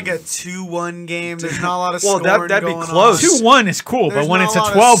like, if it's like a 2-1 game. There's not a lot of Well, scoring that'd be going close. on. 2-1 is cool, There's but when not it's a a lot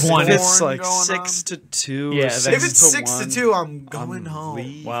of 12-1, If scoring it's like going 6-2, Yeah, or that's- If it's 6-1, 6-2, I'm going home.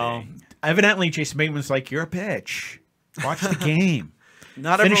 leaving. well, evidently Jason Bateman's like, "You're a bitch. Watch the game.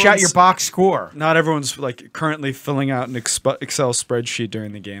 not Finish out your everyone's- box score." Not everyone's like currently filling out an Excel spreadsheet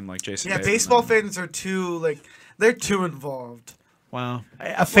during the game like Jason. Yeah, Bateman. baseball fans are they're too involved. Wow,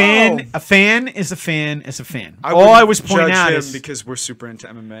 a fan is a fan is a fan. All I wouldn't was pointing judge out him is, because we're super into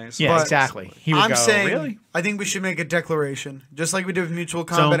MMA. So yeah, But exactly. He would I'm go, saying, really? I think we should make a declaration, just like we did with Mutual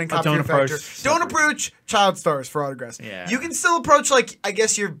Combat and Cop don't Fear Factor. approach- Don't approach child stars for autographs. Yeah. You can still approach, like, I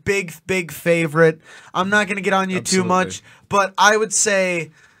guess your big favorite. I'm not going to get on you too Absolutely. much, but I would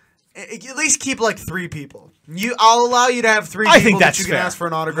say at least keep like 3 people. I'll allow you to have 3 I people think that that's you can fair. ask for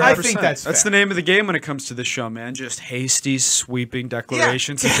an autograph. I think that's That's fair. the name of the game when it comes to this show, man. Just hasty, sweeping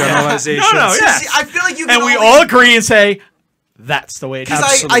declarations and Yeah. generalizations. No, yeah. See, I feel like you can And we only- all agree and say, "That's the way it is." Because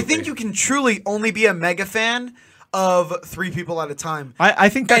I Absolutely. think you can truly only be a mega fan of 3 people at a time. I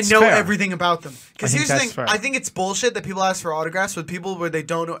think that's and know fair. everything about them. Because I think here's the that's thing: fair. I think it's bullshit that people ask for autographs with people where they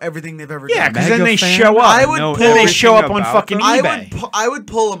don't know everything they've ever Yeah, done. because then Mega they fan? show up. I would Know pull- Then they everything show up on about fucking them? eBay. I would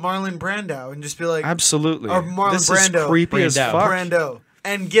pull a Marlon Brando and just be like, Absolutely. Or Marlon this Brando. is creepy as Brando. fuck. Brando,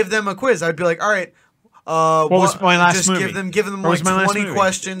 and give them a quiz. I'd be like, all right. What was my last just movie? give them What was like my last 20 movie?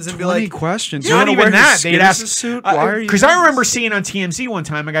 questions and be 20 like, questions. Not You wanna even wear that. his They'd skin ask. as a suit? Why are you? Because I remember seeing on TMZ one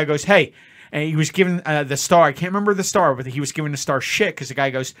time, a guy goes, "Hey," and he was giving the star. I can't remember the star, but he was giving the star shit because the guy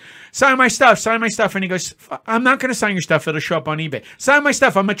goes, "Sign my stuff, and he goes, "I'm not going to sign your stuff. It'll show up on eBay. Sign my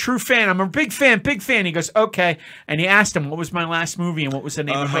stuff. I'm a true fan. I'm a big fan. He goes, "Okay," and he asked him what was my last movie and what was the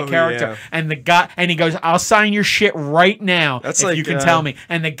name of my Oh, character, yeah. and the guy, and he goes, "I'll sign your shit right now That's if like, you can tell me."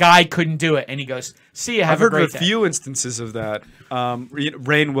 And the guy couldn't do it, and he goes, "See you. Have I've a heard great of a day." few instances of that.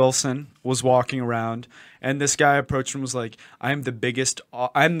 Rainn Wilson was walking around, and this guy approached him and was like, I'm the biggest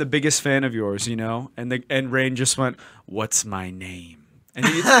fan of yours, you know?" And Rainn just went, "What's my name?" And,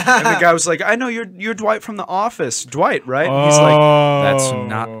 and the guy was like, "I know you're Dwight from The Office, Dwight, right?" And he's like, "That's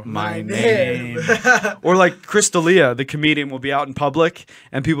not my name." Or like Chris D'Elia, the comedian, will be out in public,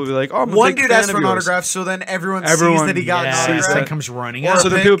 and people will be like, "Oh, I'm a one big dude fan asked of for an yours." autograph, so then everyone sees Everyone- that he got Yeah, an sees autograph. that comes running Or out. So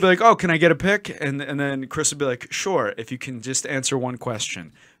then pic. people will be like, "Oh, can I get a pic?" And then Chris would be like, "Sure, if you can just answer one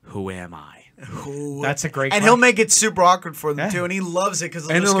question. Who am I?" That's a great. And question. he'll make it super awkward for them Yeah. too, and he loves it because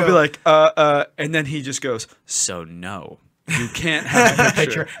And then he'll be like, and then he just goes, "So no, you can't have a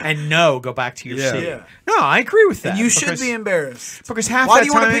picture." picture and go back to your Yeah. seat. Yeah. No, I agree with that. you should because- be embarrassed. because half Why that do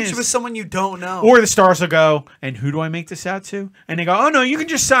you want a time picture is- with someone you don't know? Or the stars will go, "And who do I make this out to?" And they go, "Oh no, you can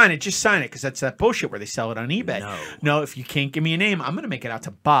just sign it. Just sign it," because that's that bullshit where they sell it on eBay. No, if you can't give me a name, I'm gonna make it out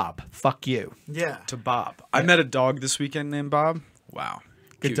to Bob. Fuck you. yeah. To Bob. I met a dog this weekend named Bob. Wow.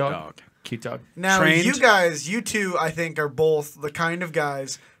 Good Cute dog. Cute dog. Now Trained. you two, I think, are both the kind of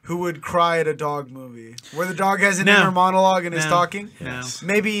guys who would cry at a dog movie where the dog has an No. inner monologue and is No. talking. No.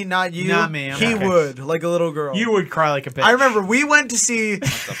 Maybe not you. Not me, I'm He okay. would, like a little girl. You would cry like a bitch. I remember we went to see.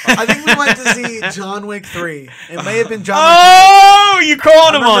 I think we went to see John Wick 3. It may have been John Wick 3. Oh, you calling I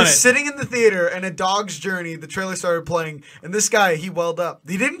him remember on it? sitting in the theater and A Dog's Journey, the trailer started playing, and this guy, he welled up.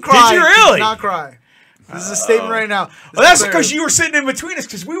 He didn't cry. you He really? did not cry. This is a statement right now. Well, that's because you were sitting in between us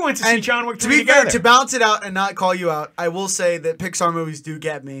because we went to see And John Wick to 3 be fair, together. to balance it out and not call you out, I will say that Pixar movies do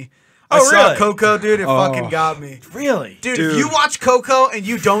get me. I Oh, saw really? Coco, dude. It fucking got me. Really? Dude, Dude. if you watch Coco and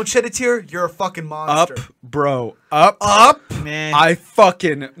you don't shed a tear, you're a fucking monster. Up, bro. Up. Man. I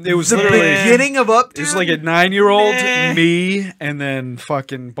fucking. It was The literally. beginning of Up, dude. It was like a 9-year-old, Meh. me, and then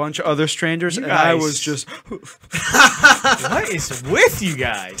fucking bunch of other strangers, You and I guys- was just. What is with you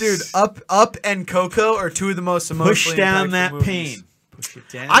guys? Dude, Up and Coco are two of the most emotionally push down impactful that movies. pain. Push it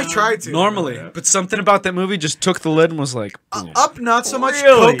down. I tried to. Normally, but something about that movie just took the lid and was like, boom. Up, not so much.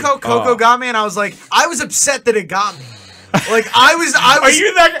 Really? Coco Oh. got me, and I was like, I was upset that it got me. Like I was. Are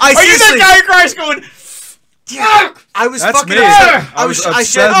you that? I Are you seriously- that guy who cries going? Yeah, I was That's fucking me. upset. I was I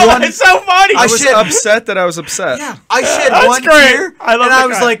shed upset. one. It's so funny. I was shit. upset that I was upset. Yeah, I shed That's one great. tear, I love and that I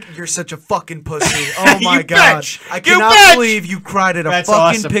was guy. like, "You're such a fucking pussy." Oh my You god, bitch. I You cannot bitch. believe you cried at a That's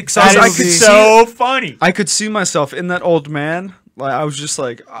fucking awesome. Pixar That movie. is so funny. I could see myself in that old man, Like, I was just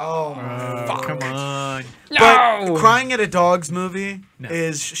like, Oh, Come on. but crying at a dog's movie No.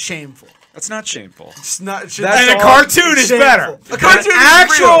 is shameful. that's not shameful. It's not. That's And a all- cartoon is shameful. better. A cartoon an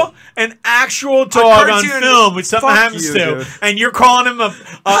is real. actual dog on cartoon- film with something Fuck happens you, to, dude. and you're calling him a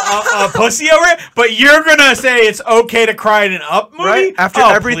pussy over it, but you're gonna say it's okay to cry in an Up movie? Right after Oh,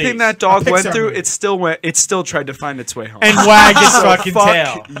 everything please. that dog A went Pixar through, movie. it still tried to find its way home. and wag its fucking Fuck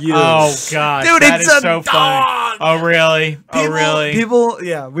tail. you. Oh god, Dude, that it's is a so dog. funny. Oh really? Oh really? People,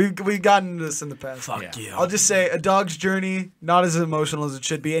 yeah, we've gotten into this in the past. Fuck you. I'll just say, a dog's journey not as emotional as it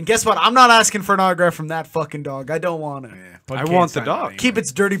should be. And guess what? I'm not asking for an autograph from that fucking dog. I don't want it. But I can't want the sign dog. anyway. Keep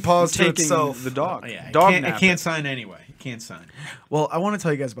its dirty paws to taking itself. the dog. Oh, yeah, dog it nap can't sign anyway. It can't sign. Well, I want to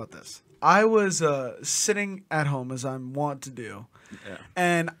tell you guys about this. I was sitting at home, as I'm wont to do,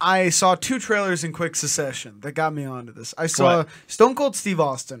 and I saw 2 trailers in quick succession that got me onto this. I saw What? Stone Cold Steve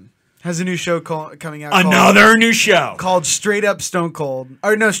Austin has a new show coming out Another new show. called Straight Up Stone Cold.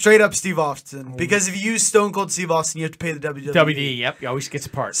 Or no, Straight Up Steve Austin. Because if you use Stone Cold Steve Austin, you have to pay the WWE. WD. Yep. He always gets a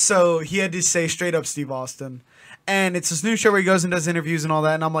part. So he had to say Straight Up Steve Austin. And it's this new show where he goes and does interviews and all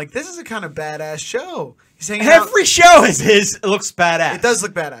that. And I'm like, this is a kind of badass show. He's hanging out. Every show is his. It looks badass. It does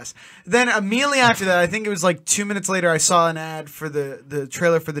look badass. Then immediately after that, I think it was like 2 minutes later, I saw an ad for the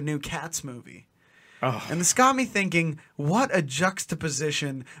trailer for the new Cats movie. Oh. And this got me thinking, what a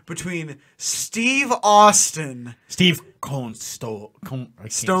juxtaposition between Steve Austin, Steve Cone Stone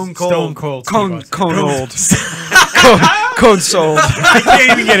Stone Cold. Stone Cold. Cone, Steve cone Austin. old. Cone sold. I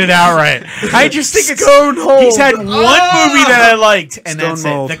can't even get it out right. I just think it's Stone Cold. He's had one movie that I liked, and Stone that's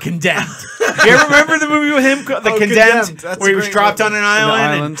Mold. it. The Condemned. You ever remember the movie with him, The Oh, Condemned, Condemned. That's where a he was great dropped movie. on an island?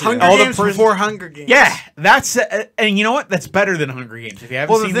 island, and yeah. Hunger all Games the prisoners. before Hunger Games. Yeah, that's and you know what? That's better than Hunger Games. If you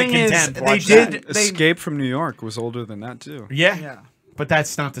haven't Well, the seen thing The is, Condemned, they watch did- that. They- Escape from New York was older than that too. Yeah, Yeah. but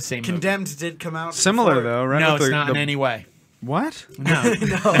that's not the same. Condemned did come out. Similar before. though, right? Movie. No, With it's the- not in any way. What? No,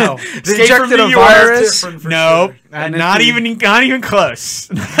 No. no. They injected a It's virus. different for No, sure. not even close.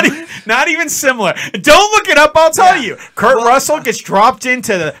 Not even similar. Don't look it up. I'll tell you. Kurt Russell gets dropped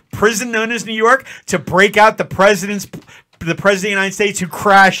into the prison known as New York to break out the president of the United States who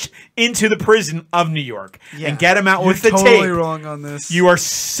crashed into the prison of New York and get him out You're with the totally tape. wrong on this. You are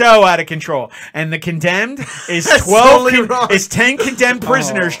so out of control. And The Condemned is That's 12 totally wrong. is 10 condemned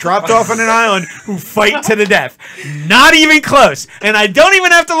prisoners dropped off on an island who fight to the death. Not even close. And I don't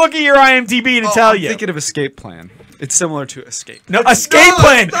even have to look at your IMDb to tell I'm you. thinking of Escape Plan. It's similar to Escape. No, Escape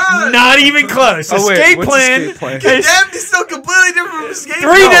Plan. it's not. Not even close. Oh, wait, Escape what's Plan. Escape Plan? is Condemned is still completely different from Escape.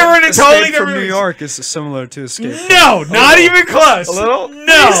 three Plan. different and totally Escape from different. New York is similar to Escape. Plan. No, not even close. A little?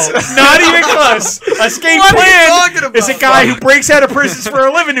 No, not even close. Escape What are you Plan talking is a about? guy who breaks out of prisons for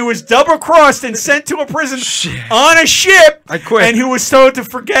a living who was double crossed and sent to a prison on a ship. I quit. And who was told to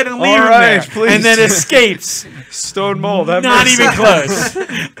forget and leave All him right, there. please. And then escapes. Stone Mold. That Not makes even sense.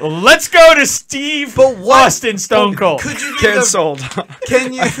 close. Let's go to Steve Austin Stone Cold. Could you think Canceled.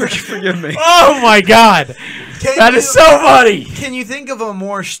 Can you Forgive me. Oh my God. Can That you, is so funny. Can you think of a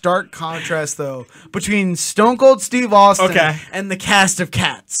more stark contrast though between Stone Cold Steve Austin Okay. and the cast of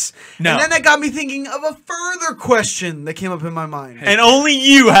Cats? No. And then that got me thinking of a further question that came up in my mind. And only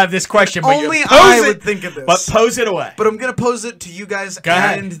you have this question. But Only you pose I it, would think of this. But pose it away. But I'm gonna pose it to you guys Go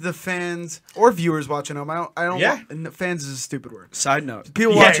ahead. and the fans or viewers watching home. I don't. Yeah. And fans is a stupid word. Side note.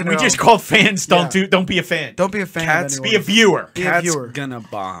 People Yeah, watching we at just home, called fans. Don't Yeah. don't be a fan. don't be a fan Cats of Be anyone. a viewer. Be a Cat's viewer. gonna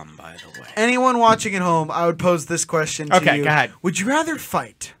bomb, by the way. Anyone watching at home, I would pose this question to Okay, you. go ahead. Would you rather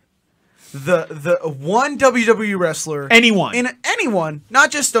fight the one WWE wrestler, Anyone. in anyone,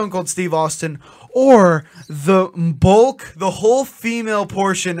 not just Stone Cold Steve Austin, or the whole female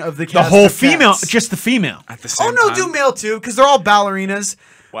portion of the The cast whole of female, Cats? just the female. At the same Oh no, time. do male too, because they're all ballerinas.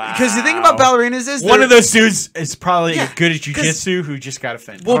 Because the thing about Wow. ballerinas is One they're- of those dudes is probably Yeah, good at 'cause- jujitsu who just got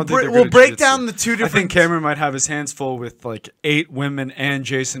offended. We'll, I don't think they're we'll good at break jiu-jitsu. down the two I different. think Cameron might have his hands full with like 8 women and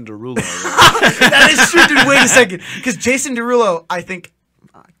Jason Derulo. That is true, dude. Wait a second, because Jason Derulo, I think,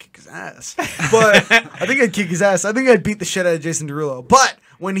 I'd kick his ass. But I think I'd kick his ass. I think I'd beat the shit out of Jason Derulo. But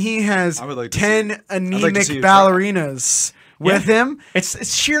when he has I would like to 10 see- anemic like to see you try. ballerinas with him,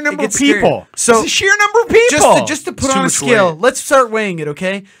 It's sheer number of gets scary. people. So- it's a sheer number of people. just to put It's on too a much scale, weight. let's start weighing it,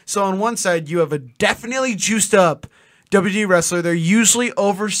 okay? So on one side, you have a definitely juiced up WWE wrestler. They're usually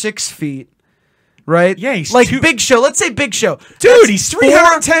over 6 feet. Right? Yeah, he's like two- Big Show. Let's say Big Show. Dude, That's he's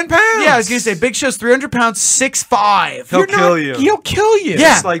 310 pounds. Yeah, I was gonna say Big Show's 300 pounds, 6'5". He'll kill you. He'll kill you. Yeah.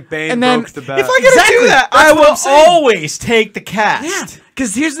 Just like Bane And then broke the bat. If I gotta Exactly. do that, That's I what I'm will saying. always take the cast. Yeah,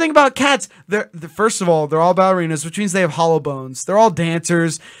 because here's the thing about Cats. First of all, they're all ballerinas, which means they have hollow bones. They're all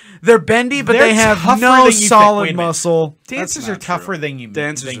dancers. They're bendy, but They're they have tougher no than you think. Wait solid a minute. muscle. Dancers not are tougher true. than you.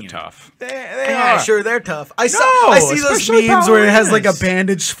 Dancers than are you. tough. They Yeah, are. sure, they're tough. I No, see those especially memes where it has like a ballerinas.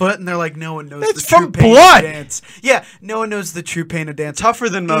 bandaged foot, and they're like, no one knows That's the true from pain blood. of dance. Yeah, no one knows the true pain of dance. Tougher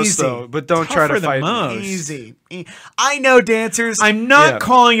than most, Easy. though, but don't try Tougher to than fight most. me. Easy. I know dancers. I'm not Yeah.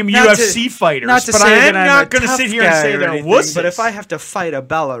 calling them Not to- UFC fighters, not to but say I am that I'm not a going to tough sit here and guy say or they're anything, wusses. But if I have to fight a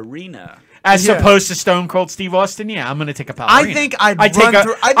ballerina, As Yeah. opposed to Stone Cold Steve Austin, yeah, I'm going to take a ballerina. I think I'd take run a,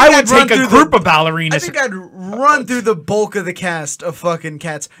 through- I think I would I'd run take a through group the- of ballerinas. I think I'd run through the bulk of the cast of fucking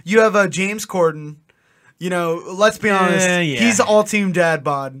Cats. You have James Corden. You know, let's be honest. Yeah. He's all team dad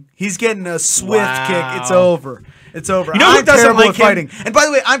bod. He's getting a swift Wow. kick. It's over. It's over. You know who I'm doesn't terrible like at him? fighting. And by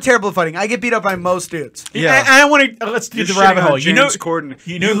the way, I'm terrible at fighting. I get beat up by most dudes. Yeah. I want to let's do you're the shitting rabbit on hole. James Corden.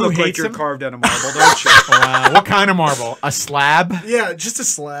 You know who look like hates you're him? carved out of marble, don't you? Wow, what kind of marble? A slab? Yeah, just a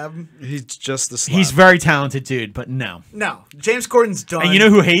slab. He's just the slap. He's very talented dude, but no. No, James Corden's done. And you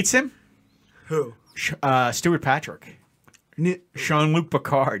know who hates him? who? Stuart Patrick. Ni- Jean-Luc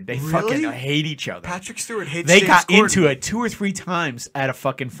Picard. They Really? fucking hate each other. Patrick Stewart hates They James got Corden. into it 2 or 3 times at a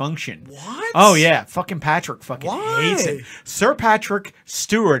fucking function. What? Oh yeah, fucking Patrick fucking Why? hates it. Sir Patrick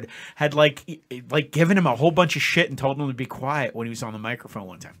Stewart had like given him a whole bunch of shit and told him to be quiet when he was on the microphone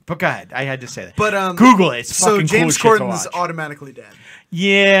one time. But go ahead, I had to say that. But Google it. It's so fucking James cool shit to Corden's watch. automatically dead.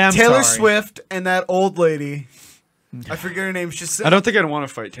 Yeah, I'm Taylor sorry. Swift and that old lady. I forget her name. She's I don't think I'd want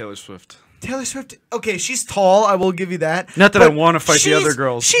to fight Taylor Swift. Taylor Swift. Okay, she's tall. I will give you that. Not that I But want to fight the she's- other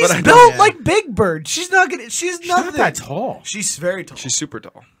girls, She's but I built know. like Big Bird. She's not gonna. She's She's nothing. not that tall. She's very tall. She's super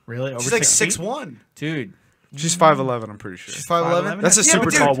tall. Really? Over She's like 6 feet? 6'1". Dude. She's 5'11", I'm pretty sure. She's 5'11". That's a Yeah, super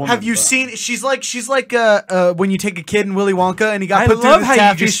but dude, tall woman. Have you but- seen? She's like when you take a kid in Willy Wonka and he got I put through love the how you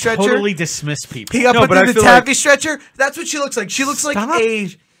taffy just stretcher. totally dismiss people. He got No, put but through I the feel taffy like- stretcher. That's what she looks like. She looks like Stop. a.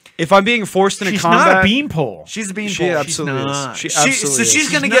 If I'm being forced into She's combat, not a beanpole. She's a beanpole. she absolutely not. is. She She- absolutely so she's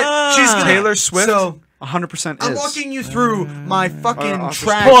is. gonna She's get. not. She's gonna Taylor Swift. So 100% I'm is. walking you through my fucking I'll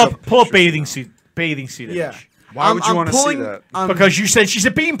track. Pull up bathing suit Yeah. image. Why would you want to see that? Because you said she's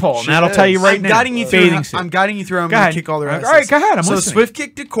a beanpole, and She that'll tell you is. right I'm now. guiding you through. Bathing suit. I'm guiding you through. I'm Go gonna ahead. kick all their All asses. right, go ahead, I'm so listening. Swift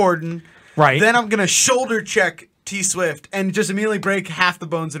kick to Corden. Right. Then I'm gonna shoulder check T Swift and just immediately break half the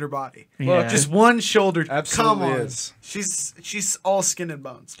bones in her body. Yeah. Just one shoulder. Absolutely Come on. is. She's all skin and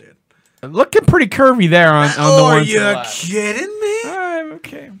bones, dude. Looking pretty curvy there on the Oh, are one to the you left. kidding me?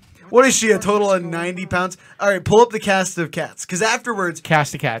 Okay. What is she? A total of 90 pounds? All right, pull up the cast of Cats. Because afterwards,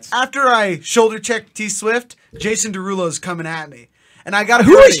 Cast of cats. after I shoulder check T Swift, Jason Derulo's coming at me. And I got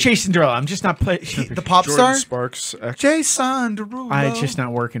Who is Jason Derulo? I'm just not playing. The pop Jordan star? Sparks. Jason Derulo. It's just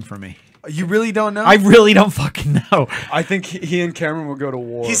not working for me. You really don't know? I really don't fucking know. I think he and Cameron will go to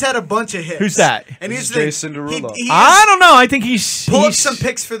war. He's had a bunch of hits. Who's that? And he's Jason Derulo. I don't know. I think he's. Pull up he's- some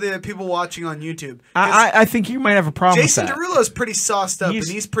pics for the people watching on YouTube. 'Cause I think you might have a problem Jason with that. Derulo's pretty sauced up, He's-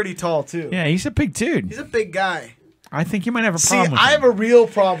 and he's pretty tall too. Yeah, he's a big dude. He's a big guy. I think you might have a See, problem with I him. have a real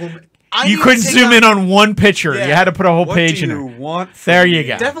problem. I You need to couldn't take zoom out- in on one picture. Yeah. You had to put a whole What page do in you there. want? There from you me?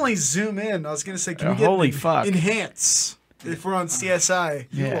 go. Definitely zoom in. I was gonna say, can we get Holy fuck. enhance if we're on CSI?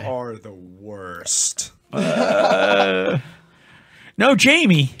 You Yeah. are the worst. No,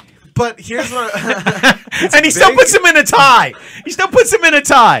 Jamie. But here's what. And he still big. puts him in a tie. He still puts him in a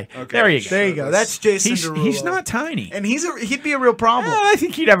tie. Okay. There you go. There you go. That's Jason Derulo. He's not tiny. and he'd be a real problem. I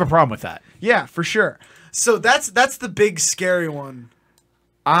think he'd have a problem with that. Yeah, for sure. So that's the big scary one.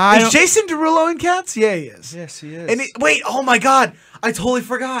 I Is don't- Jason Derulo in Cats? Yeah, he is. Yes, he is. And wait, oh my God, I totally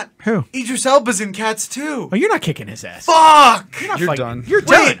forgot. Who? Idris Elba's in Cats too. Oh, you're not kicking his ass. Fuck! not You're fighting. done. You're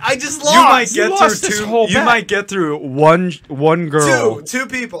Wait, done. I just lost. you might get lost through this two. whole You bet. might get through one girl. Two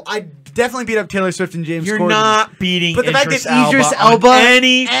people. I definitely beat up Taylor Swift and James You're Corden. not beating But the fact Idris that Idris Elba Elba on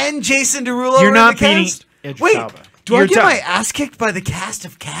any. and Jason Derulo You're are not in the beating cast? Idris Wait, Elba. do I You're get done. my ass kicked by the cast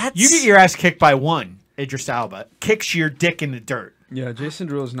of Cats? You get your ass kicked by one. Idris Elba kicks your dick in the dirt. Yeah, Jason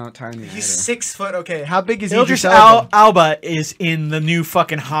Derulo's not tiny. He's 6 foot. Okay, how big is Idris Idris Elba? Alba is in the new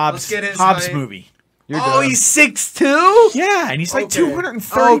fucking Let's Hobbs get his Hobbs height. movie. You're Oh, done. he's 6'2"? Yeah, and he's like Okay.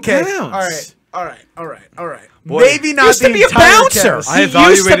 230 Okay. pounds. All right. Boy, Maybe not used to the be a entire bouncer. cast. I He used to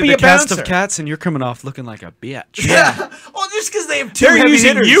evaluated be the a cast bouncer. of Cats, and you're coming off looking like a bitch. Yeah. Well, just because they have two They're heavy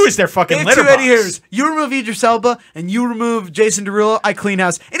using hitters. you as their fucking they have litter two heavy box. hitters. You remove Idris Elba and you remove Jason Derulo, I clean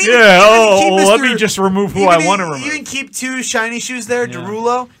house. And even, Yeah, even keep let Mr. me just remove who even I if- want to remove. You can keep two shiny shoes there,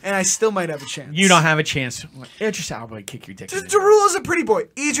 Derulo, and I still might have a chance. You don't have a chance. Idris Elba would kick your dick. in the dirt. Derulo's a pretty boy.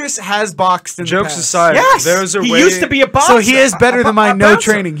 Idris has boxed in the Jokes past. aside, Yes, there's a he way, used to be a boxer. So he is better than my a no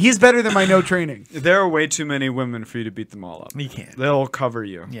bouncer. training. He's better than my no training. There are way too many women for you to beat them all up. You can't. They'll cover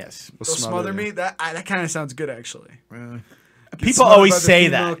you. Yes. They'll They'll smother you. me. That kind of sounds good, actually. People smothered always by the say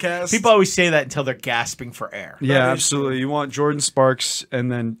female that. cast. People always say that until they're gasping for air. Yeah, is absolutely. You want Jordan Sparks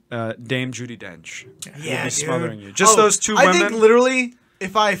and then Dame Judi Dench. Yeah, will be dude. smothering you. Just those two I women. think literally,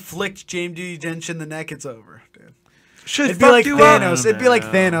 if I flicked James Judi Dench in the neck, it's over, dude. Should It'd be like Thanos. It'd be like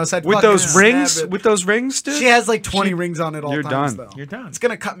Thanos. I'd with fucking those snap rings. it. With those rings, dude. She has like 20 rings on it all You're times, done. though. You're done. It's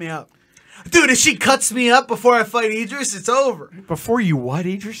gonna cut me up. Dude, if she cuts me up before I fight Idris, it's over. Before you what,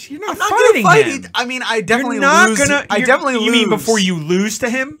 Idris? You're not, I'm not fighting gonna fight him. I mean, I definitely You're not lose. gonna. I you're- definitely lose. You mean before you lose to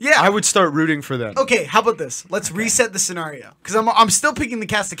him? Yeah. I would start rooting for them. Okay, how about this? Let's reset the scenario because I'm still picking the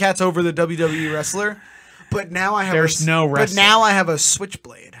Cast of Cats over the WWE wrestler, but now I have There's no But wrestler. now I have a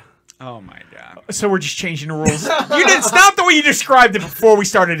switchblade. Oh my god. So we're just changing the rules. It's not the way you described it before we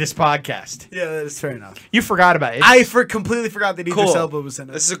started this podcast. Yeah, that is fair enough. You forgot about it. Completely forgot that Idris Cool. Elba was in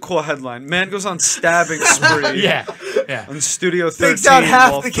it. This is a cool headline. Man goes on stabbing spree. yeah. On Studio 13. Takes out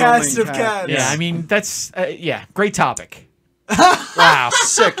half while the cast filming of Cats. Cats. Yeah, I mean that's great topic. Wow,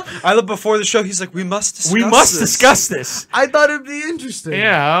 Sick. I love before the show. He's like, we must discuss. we must this." discuss this. I thought it'd be interesting.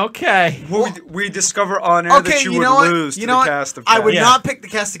 Yeah, okay. Well, we discover on air Okay, that you you would know what? lose You to know the what? cast of I Cats. would Yeah. not pick the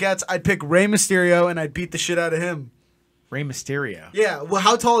Cast of Cats. I'd pick Rey Mysterio and I'd beat the shit out of him. Rey Mysterio. Yeah. Well,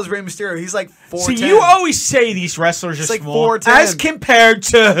 how tall is Rey Mysterio? He's like 4'10". See, you always say these wrestlers are It's like small. 4'10". As compared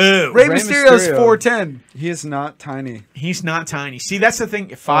to who? Rey Rey Mysterio's Mysterio. 4'10". He is not tiny. He's not tiny. See, that's the thing.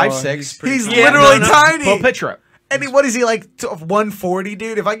 5'6". he's pretty He's tiny. literally tiny. Pull a picture up. And what is he like? 140,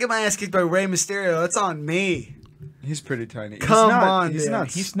 dude. If I get my ass kicked by Rey Mysterio, that's on me. He's pretty tiny. Come he's not, on, he's dude. not.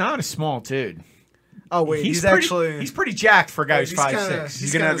 He's not a small dude. Oh wait, he's pretty, actually he's pretty jacked for a guy who's he's 5'6". kinda-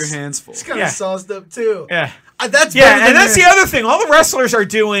 He's gonna have your hands full. He's kind Yeah. of sauced up too. Yeah. That's Yeah, better than and that's the other thing. All the wrestlers are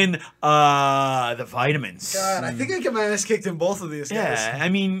doing the vitamins. God, I think I get my ass kicked in both of these guys. Yeah, I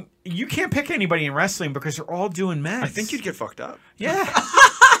mean, you can't pick anybody in wrestling because they're all doing meds. I think you'd get fucked up. Yeah.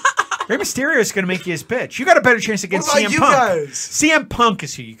 Rey Mysterio is going to make you his bitch. You got a better chance against What about CM you Punk. guys? CM Punk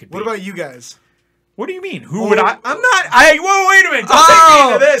is who you could beat. What about you guys? What do you mean? Who would I? I'm not. Whoa, wait a minute. Don't Oh, take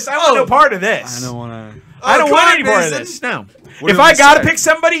me into this. I want no part of this. I don't want to. I don't come want on, any part of Mason. this. No. What If do I we got to say? pick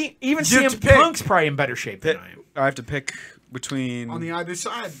somebody, even You have CM to pick. Punk's probably in better shape than I am. I have to pick between. On the other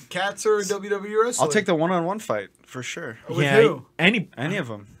side, Cats or WWE wrestler? I'll take the one-on-one fight for sure. With who? Any Any of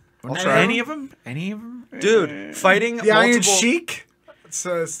them. I'll Any try. any of them? Any of them? Dude, fighting The Iron multiple. Sheik. It's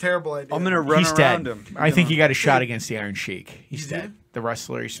a terrible idea. I'm gonna run He's around dead. him. I think he got a shot against the Iron Sheik. He's He's dead. dead? The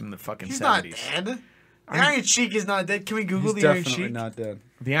wrestler. He's from the fucking He's not 70s. dead. The Iron Sheik is not dead. Can we Google He's the Iron definitely Sheik? not dead.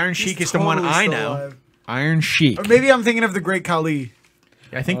 The Iron Sheik He's is the one totally I still know. alive. Iron Sheik. Or maybe I'm thinking of the Great Khali.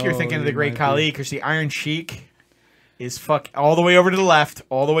 I think you're thinking of the you Great might Khali because the Iron Sheik is all the way over to the left.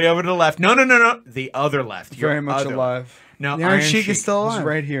 All the way over to the left. No. The other left. Your Very much other alive. No, The Iron Sheik is still He's alive.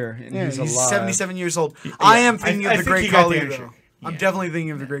 right here, and Yeah, he's he's alive. 77 years old. I am thinking I of the think Great you got Khali, the Iron though. Sheik. I'm Yeah. definitely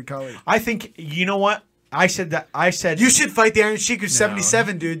thinking of the Great Khali. I think, you know what? I said that. I said You should fight the Iron Sheik who's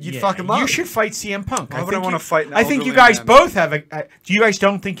 77, dude. You'd Yeah, fuck him up. You should fight CM Punk. Why would I think wanna you- fight an I think you elderly guys man? both have do you guys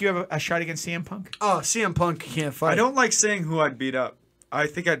don't think you have a shot against CM Punk? Oh, CM Punk can't fight. I don't like saying who I'd beat up. I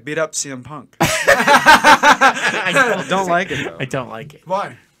think I'd beat up CM Punk. I Don't like it though, I don't like it.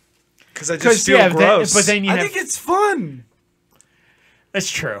 Why? because I just feel yeah, gross. but then you I have. think it's fun. That's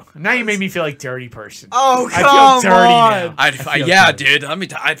true. Now you made me feel like dirty person. Oh, I come feel dirty on. now. Yeah, dude.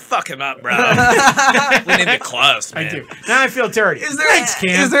 I'd fuck him up, bro. We need to close, man. I do. Now I feel dirty. Is there, Thanks,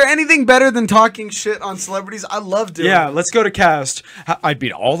 Cam. is there anything better than talking shit on celebrities? I love doing yeah, it. let's go to cast. I'd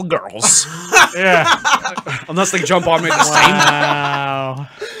beat all the girls Yeah. unless they jump on me at the same. Wow.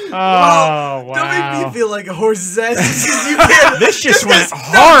 Oh, wow. Don't make me feel like a horse's ass. Just 'cause you can't, This just went 'cause-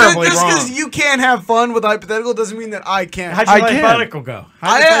 horribly just wrong. because you can't have fun with hypothetical doesn't mean that I can't. How'd your I can. hypothetical go?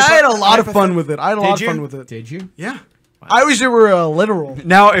 I had a lot of fun with it. I had a lot of Did you? fun with it. Did you? Yeah. I wish it were literal.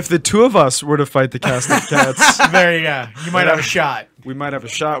 Now, if the two of us were to fight the cast of Cats, There you go. You might have a shot. we might have a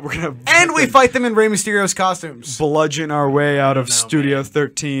shot. We're gonna And we fight them in Rey Mysterio's costumes. bludgeon our way out of know, Studio man.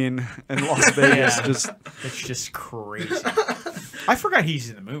 13 in Las Vegas. Yeah. Just It's just crazy. I forgot he's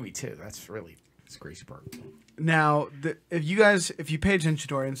in the movie too. That's the crazy part. Now, if you pay attention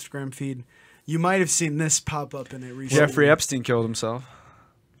to our Instagram feed, you might have seen this pop up in it recently. Jeffrey Epstein killed himself.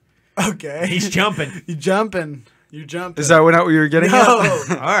 Okay. He's jumping. You jumping. You jumping. Is that what you were getting No.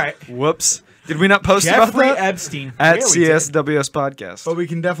 at? All right. Whoops. Did we not post Jeffrey about that? Epstein. At Yeah, we did. CSWS Podcast. But we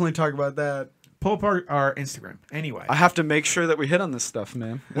can definitely talk about that. Pull up our Instagram. Anyway. I have to make sure that we hit on this stuff,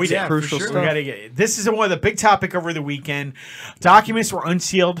 man. We It's did. crucial for sure. stuff. We gotta get it. This is one of the big topic over the weekend. Documents were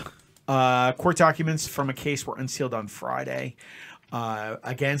unsealed. Court documents from a case were unsealed on Friday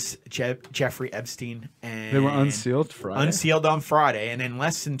against Jeffrey Epstein. And They were unsealed Friday. Unsealed on Friday, and then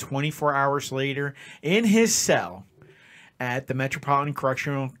less than 24 hours later, in his cell at the Metropolitan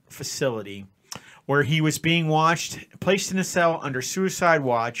Correctional Facility, where he was being watched, placed in a cell under suicide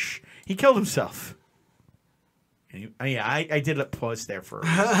watch. He killed himself. I did a pause there for a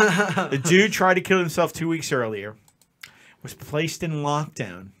reason. The dude tried to kill himself 2 weeks earlier, was placed in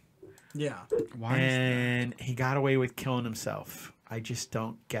lockdown, Yeah. and he got away with killing himself. I just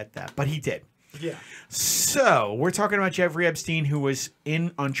don't get that. But he did. Yeah. So, we're talking about Jeffrey Epstein, who was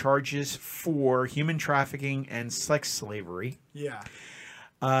in on charges for human trafficking and sex slavery. Yeah.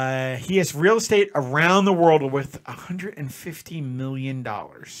 He has real estate around the world worth $150 million.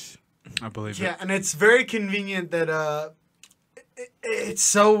 I believe Yeah, it. and it's very convenient that it's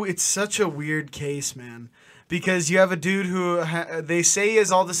such a weird case, man, because you have a dude who they say he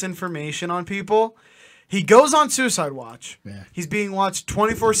has all this information on people. He goes on suicide watch. Yeah. He's being watched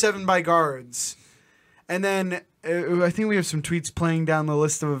 24/7 by guards, and then I think we have some tweets playing down the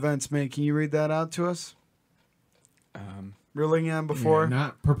list of events. May, can you read that out to us? Rillingham before.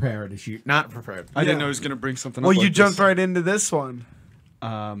 Not prepared as you. Not prepared. I didn't know he was going to bring something Well, up you like jumped this. right into this one.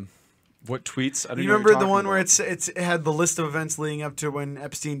 What tweets? I didn't You know what remember you're the one talking where about. it had the list of events leading up to when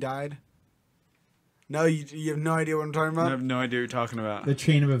Epstein died? No, you have no idea what I'm talking I about? have no idea what you're talking about. The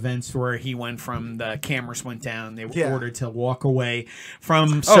chain of events where Where he went from the cameras went down, they were Yeah. ordered to walk away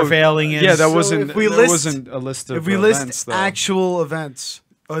from surveilling it. Yeah, that So wasn't. if we that list- wasn't a list of If we events, list though. actual events,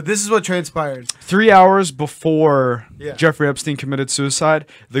 this is what transpired. 3 hours before Yeah. Jeffrey Epstein committed suicide,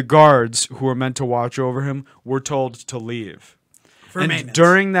 the guards who were meant to watch over him were told to leave. For maintenance.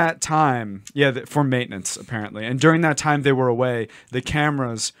 During that time, for maintenance apparently, and during that time they were away, the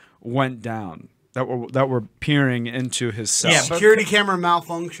cameras went down that were peering into his cell. Yeah, Security camera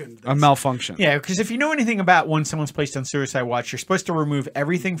malfunctioned. a malfunction. Yeah, because if you know anything about when someone's placed on suicide watch, you're supposed to remove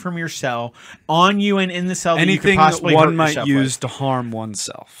everything from your cell, on you and in the cell that you Anything could possibly one hurt might yourself use with. to harm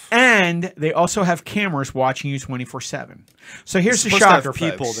oneself. And they also have cameras watching you 24/7. So here's the Supposed to have shocker,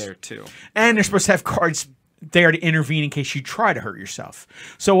 people folks. there too. And they're supposed to have guards there to intervene in case you try to hurt yourself.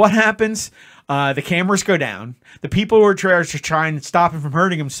 So what happens? The cameras go down. The people who are trying to stop him from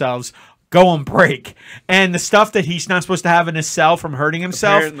hurting themselves go on break. And the stuff that he's not supposed to have in his cell from hurting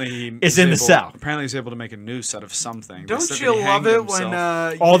himself Apparently he is in the cell. Apparently he's able to make a noose out of something. They Don't said you that he love hanged it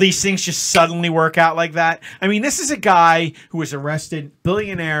himself. when All these things just suddenly work out like that. I mean, this is a guy who was arrested,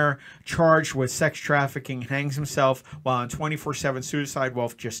 billionaire, charged with sex trafficking, hangs himself while on 24/7 suicide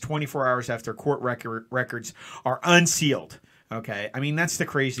watch just 24 hours after court records are unsealed. Okay, I mean that's the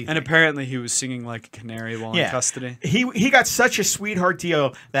crazy thing. And apparently he was singing like a canary while in custody. He got such a sweetheart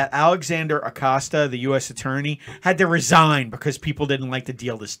deal that Alexander Acosta, the U.S. attorney, had to resign because people didn't like the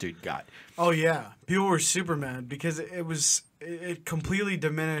deal this dude got. Oh yeah, people were super mad because it completely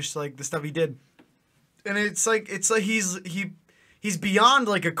diminished like the stuff he did, and it's like he's beyond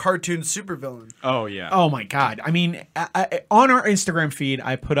like a cartoon supervillain. Oh yeah. Oh my God! I mean, on our Instagram feed,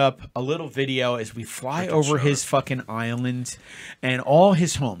 I put up a little video as we fly over his fucking island and all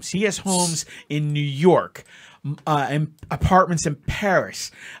his homes. He has homes in New York, and apartments in Paris,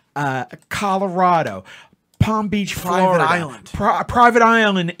 Colorado, Palm Beach, Florida, private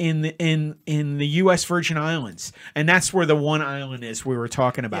island in the U.S. Virgin Islands, and that's where the one island is we were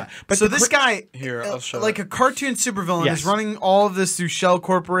talking about. But so this guy, Here, I'll show like it. a cartoon supervillain, Yes. is running all of this through shell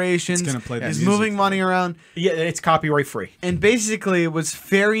corporations. It's gonna play the is music moving for money around, Yeah, it's copyright free. and basically was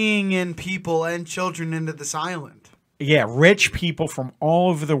ferrying in people and children into this island. Yeah, rich people from all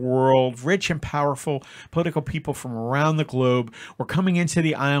over the world, rich and powerful political people from around the globe were coming into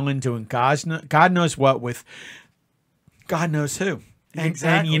the island doing God knows what with God knows who. And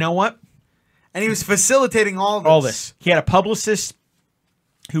Exactly. you know what? And he was facilitating all this. He had a publicist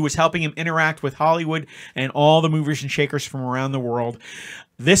who was helping him interact with Hollywood and all the movers and shakers from around the world.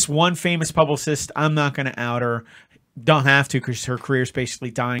 This one famous publicist, I'm not going to out her. Don't have to because her career is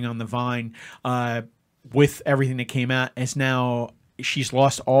basically dying on the vine. With everything that came out, is now she's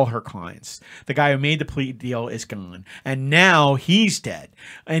lost all her clients. The guy who made the plea deal is gone, and now he's dead.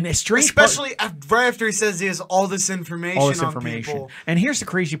 And a strange part- Especially right after he says he has all this information all this on information. people. And here's the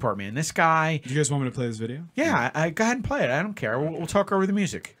crazy part, man. This guy, Do you guys want me to play this video? yeah, I go ahead and play it. I don't care. We'll talk over the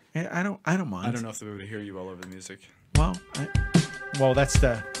music. I don't mind. I don't know if they'll be able to hear you all over the music. Well, that's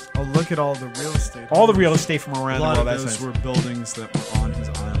the Oh, look at all the real estate. all the real estate from A around lot the of world. those That's were buildings that were on his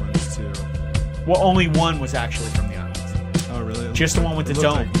islands too. well, only one was actually from the island. Oh really? Just the one with the It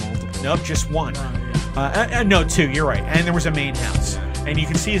looked dome. like multiple. Nope, just one. Oh, yeah. No, two. You're right. And there was a main house, and you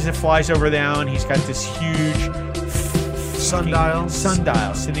can see as it flies over the island, he's got this huge Sundial.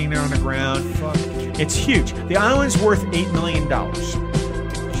 sundial sitting there on the ground. Fuck. It's huge. The island's worth $8 million.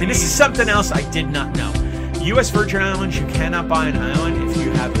 And this is something else I did not know. U.S. Virgin Islands, you cannot buy an island if you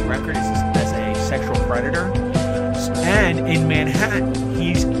have a record as a sexual predator. And in Manhattan,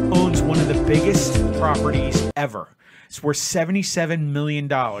 he owns one of the biggest properties ever. It's worth $77 million.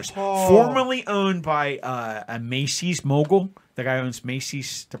 Formerly owned by a Macy's mogul. The guy owns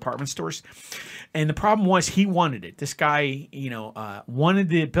Macy's department stores. And the problem was he wanted it. This guy, wanted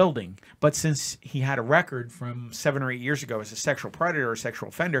the building. But since he had a record from 7 or 8 years ago as a sexual predator or sexual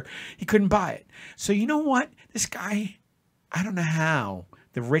offender, he couldn't buy it. So you know what? This guy, I don't know how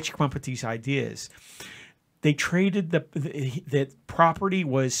the rich come up with these ideas. They traded the property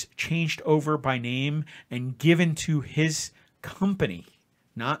was changed over by name and given to his company,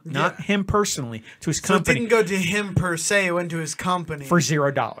 not him personally, to his So it company didn't go to him per se; it went to his company for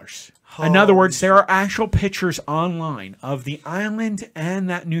 $0. In other words, there are actual pictures online of the island and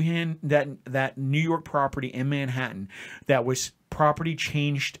that New York property in Manhattan that was property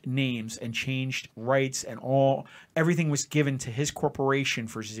changed names and changed rights and everything was given to his corporation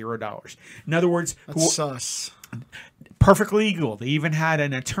for $0. In other words, That's sus. perfectly legal. They even had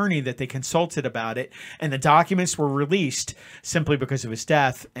an attorney that they consulted about it, and the documents were released simply because of his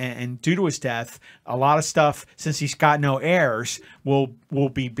death. And due to his death, a lot of stuff, since he's got no heirs, will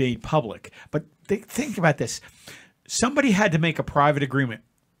be made public. But think about this. Somebody had to make a private agreement.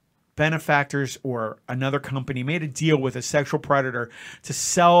 Benefactors or another company made a deal with a sexual predator to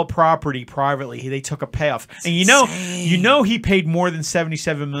sell property privately. They took a payoff. And you know he paid more than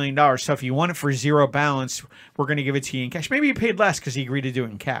 $77 million. So if you want it for zero balance, we're going to give it to you in cash. Maybe he paid less because he agreed to do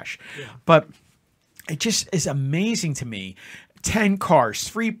it in cash. Yeah. But it just is amazing to me. 10 cars,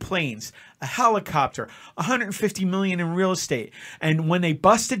 3 planes, a helicopter, $150 million in real estate. And when they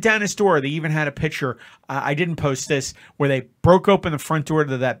busted down his door, they even had a picture. I didn't post this, where they broke open the front door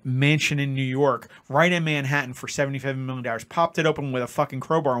to that mansion in New York, right in Manhattan, for $77 million. Popped it open with a fucking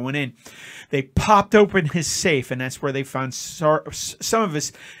crowbar and went in. They popped open his safe, and that's where they found some of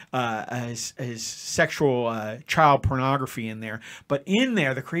his sexual child pornography in there. But in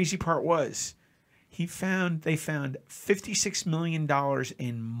there, the crazy part was, they found $56 million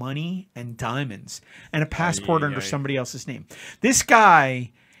in money and diamonds and a passport under somebody else's name. This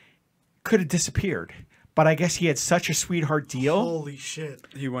guy could have disappeared, but I guess he had such a sweetheart deal. Holy shit.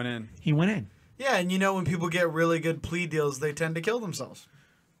 He went in. Yeah, and when people get really good plea deals, they tend to kill themselves.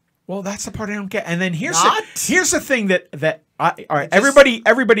 Well, that's the part I don't get. And then here's Not? the thing that all right,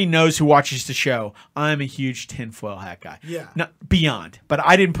 everybody knows who watches the show. I'm a huge tinfoil hat guy. Yeah. Not beyond, but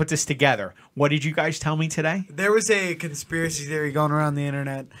I didn't put this together. What did you guys tell me today? There was a conspiracy theory going around the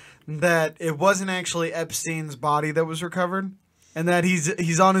internet that it wasn't actually Epstein's body that was recovered, and that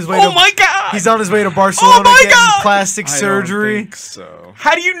he's on his way. Oh my God! He's on his way to Barcelona getting plastic surgery. I don't think so.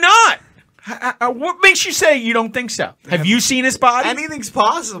 How do you not? What makes you say you don't think so? Have you seen his body? Anything's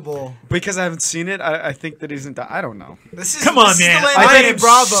possible. Because I haven't seen it, I think that he's in. I don't know. Come on, man! I am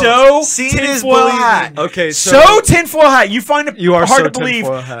Bravo. So tinfoil hat. Okay, so tinfoil hat. You find it You are hard so to believe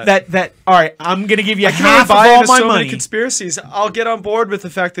tinfoil hat. that. All right, I'm gonna give you I can't half of buy all into my so money. many conspiracies. I'll get on board with the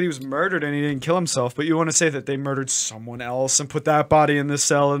fact that he was murdered and he didn't kill himself, but you want to say that they murdered someone else and put that body in the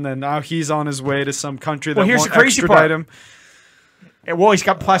cell, and then now he's on his way to some country that Well, here's won't the crazy extradite part. him. Well, he's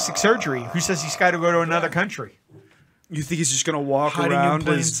got plastic surgery. Who says he's got to go to another country? You think he's just gonna walk Hiding in around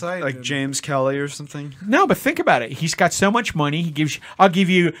plain as sight, like dude. James Kelly or something? No, but think about it. He's got so much money. I'll give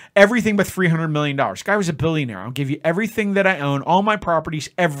you everything but $300 million. This guy was a billionaire. I'll give you everything that I own, all my properties,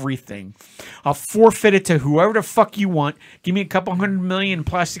 everything. I'll forfeit it to whoever the fuck you want. Give me a couple $100 million in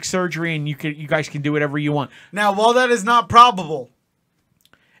plastic surgery, and you guys can do whatever you want. Now, while that is not probable,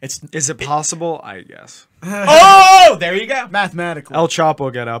 Is it possible? I guess. Oh, there you go. mathematically, El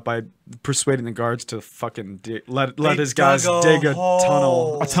Chapo got out by persuading the guards to fucking let They his guys dug a dig a hole.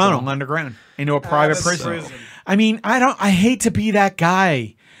 tunnel. A tunnel underground into a private that's prison. prison. I mean, I hate to be that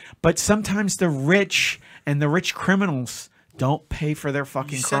guy, but sometimes the rich and the rich criminals don't pay for their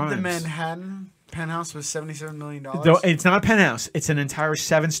fucking you crimes. said the Manhattan penthouse was $77 million. Though it's not a penthouse. It's an entire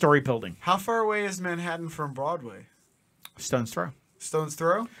 7-story building. How far away is Manhattan from Broadway? Stone's throw. Stone's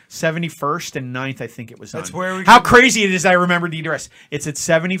throw? 71st and 9th, I think it was. That's on. where we How could- crazy it is! I remember the address. It's at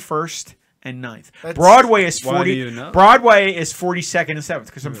 71st and 9th. That's- Broadway is Why 40. do you know? Broadway is 42nd and 7th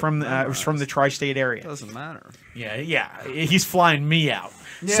because I'm from it was from the tri-state area. Doesn't matter. Yeah. He's flying me out.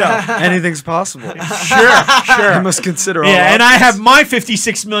 Anything's possible. Sure. You must consider all Yeah, and I options. have my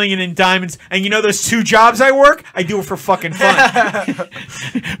 $56 million in diamonds, and you know those 2 jobs I work, I do it for fucking fun.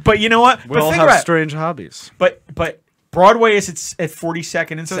 But you know what? We But all think have about it. strange hobbies. But Broadway is at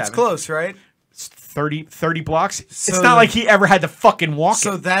 42nd and 7th. So it's close, right? 30 blocks. It's So- not like he ever had to fucking walk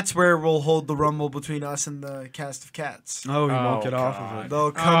So it. that's where we'll hold the rumble between us and the cast of Cats. Oh, he won't Oh, get off of God. it.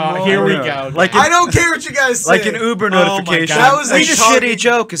 They'll come Oh, here we over. go. Like I don't care what you guys say. Like an Uber Oh my notification. God. That was a a shitty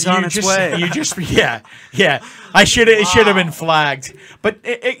joke is on You its just- way. You just, yeah. I should have. It should have been flagged. But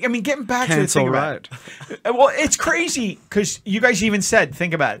I mean, getting back to the Cancel thing about ride. well, it's crazy because you guys even said,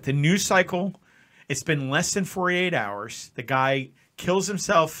 think about it. The news cycle, it's been less than 48 hours. The guy kills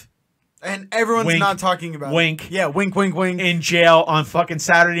himself And everyone's Wink, not talking about wink. it. Yeah, wink, wink, wink. in jail on fucking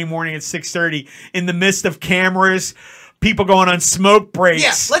Saturday morning at 6:30 in the midst of cameras, people going on smoke breaks.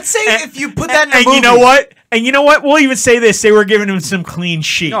 Yeah, let's say if you put that in a and movie. you know what? And you know what? We'll even say this: they were giving him some clean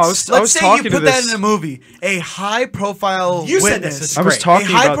sheets. No, I was Let's say talking you to put that this. in a movie. A high-profile You said witness. this is I was great. talking A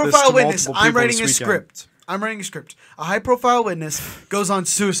about this high-profile to witness. multiple I'm people writing a this weekend. script. I'm writing a script. A high-profile witness goes on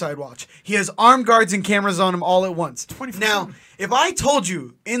suicide watch. He has armed guards and cameras on him all at once. 24/7. Now, if I told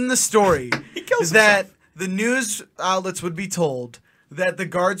you in the story kills that the news outlets would be told that the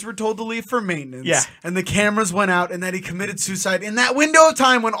guards were told to leave for maintenance, Yeah. and the cameras went out, and that he committed suicide in that window of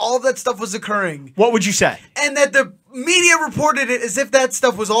time when all of that stuff was occurring, What would you say? and that the media reported it as if that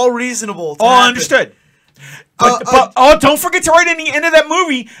stuff was all reasonable. To All happen. understood. But don't forget to write in the end of that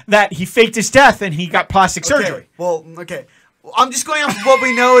movie that he faked his death and he got plastic surgery. Okay. Well, okay. Well, I'm just going off of what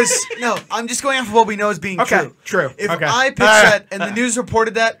we know is I'm just going off of what we know as being Okay, true. true. If Okay. I pitched that and the news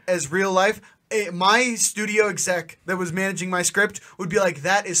reported that as real life, my studio exec that was managing my script would be like,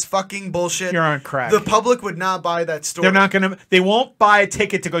 "That is fucking bullshit." You're on crack. The public would not buy that story. They're not gonna. They won't buy a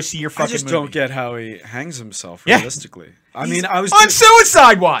ticket to go see your I fucking just movie. don't get how he hangs himself Yeah. realistically. I mean, I was on just-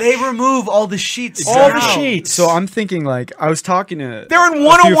 Suicide Watch. They remove all the sheets. All the now. sheets. So I'm thinking like I was talking to They're in a few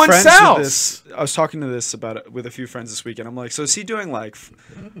 101 friends with cells. this- I was talking to this about it with a few friends this weekend. I'm like, so is he doing like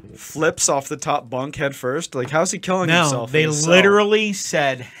flips off the top bunk head first? Like, how's he killing no, himself? they in his cell? literally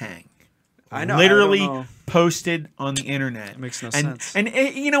said hang. I know, Literally I don't know. posted on the internet. Makes no and, sense. And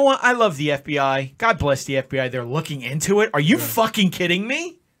you know what? I love the FBI. God bless the FBI. They're looking into it. Are you fucking kidding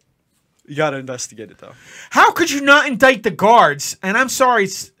me? You got to investigate it though. How could you not indict the guards? And I'm sorry,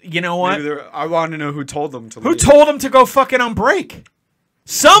 you know what? Maybe I want to know who told them to. Who leave. told them to go fucking on break?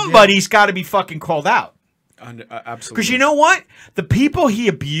 Somebody's got to be fucking called out. Absolutely. Because you know what? The people he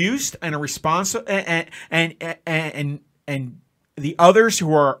abused and are responsible, and the others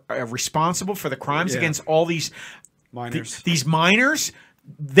who are responsible for the crimes Yeah. against all these minors. these minors,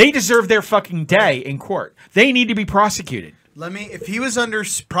 they deserve their fucking day in court. They need to be prosecuted. If he was under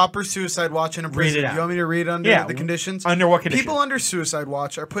proper suicide watch in a prison, it out. you want me to read under Yeah, the conditions? under what conditions? People under suicide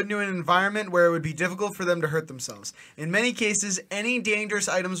watch are put into an environment where it would be difficult for them to hurt themselves. In many cases, any dangerous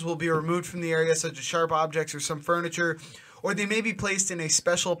items will be removed from the area, such as sharp objects or some furniture, or they may be placed in a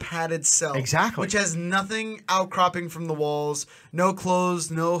special padded cell. Exactly. Which has nothing outcropping from the walls, no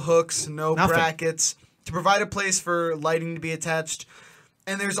clothes, no hooks, no Nothing. brackets, to provide a place for lighting to be attached.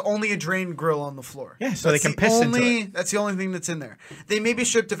 And there's only a drain grill on the floor. Yeah, so they can the piss into only, That's the only thing that's in there. They may be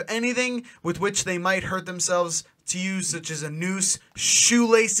stripped of anything with which they might hurt themselves to use, such as a noose,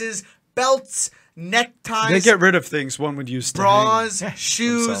 shoelaces, belts, neckties, They get rid of things one would use to bras, hang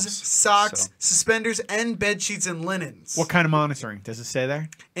shoes, themselves. socks, So. suspenders, and bed sheets and linens. What kind of monitoring does it say there?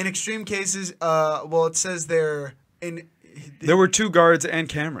 In extreme cases, it says there There were 2 guards and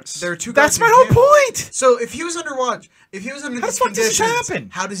cameras. there are 2 That's guards my in whole camera. point. So if he was under watch, if he was under How these the fuck does this conditions, happen?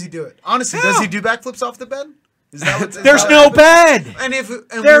 how does he do it? Honestly, How? does he do backflips off the bed? Is that what? There's no bed. And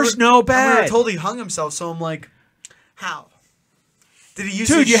There's no And we bed. were told he hung himself, so I'm like, how? Did he use?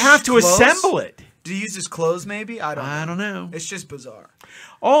 Dude, his you have to clothes? assemble it. Did he use his clothes? Maybe I don't know. know. It's just bizarre.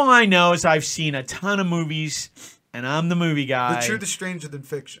 All I know is I've seen a ton of movies, and I'm the movie guy. The truth is stranger than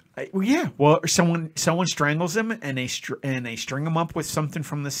fiction. Well, yeah. Well, someone strangles him, and they string him up with something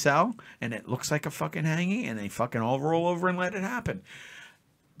from the cell, and it looks like a fucking hanging, and they fucking all roll over and let it happen.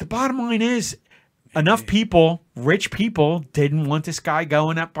 The bottom line is, enough people, rich people, didn't want this guy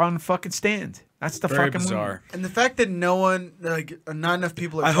going up on the fucking stand. That's the Very fucking bizarre. And the fact that no one, not enough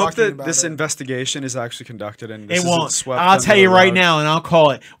people are I talking hope that about this it. investigation is actually conducted and this It isn't won't. swept I'll under tell you the right rug. now, and I'll call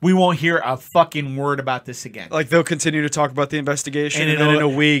it. We won't hear a fucking word about this again. Like they'll continue to talk about the investigation, And and then in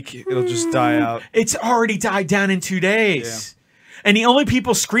it'll- a week it'll just die out. It's already died down in 2 days. And the only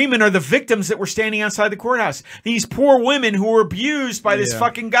people screaming are the victims that were standing outside the courthouse. These poor women who were abused by this Yeah.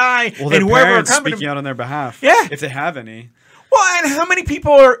 fucking guy Well, their and whoever parents accompanied speaking him. out on their behalf. Yeah. if they have any. Well, and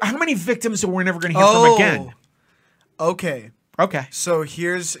how many victims are we never going to hear from again? Okay. Okay. So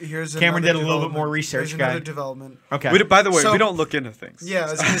here's Cameron another did a little bit development. more research, Here's another guy. development. Okay. By the way, So- we don't look into things. Yeah,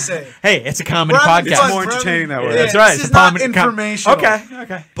 I was gonna say. Hey, it's a comedy We're having podcast. fun. It's more We're entertaining that way. yeah, That's right. This It's is a not comedy- informational.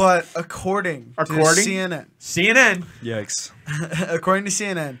 Okay. But according to CNN, CNN. Yikes. according to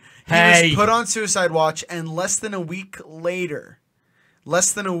CNN, he Hey. was put on suicide watch, and less than a week later,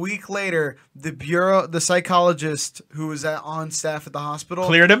 the psychologist who was on staff at the hospital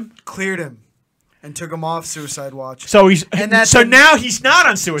Cleared him. and took him off suicide watch. So he's And that's so when- now he's not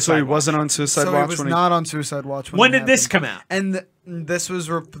on suicide. So he watch. wasn't on suicide So watch he was when not on suicide watch. When it did this happened. come out? And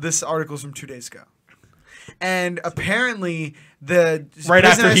this article's from 2 days ago. And apparently, the Right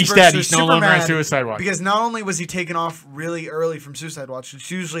prison after he's experts dead, are he's no super longer on mad suicide watch. because not only was he taken off really early from suicide watch,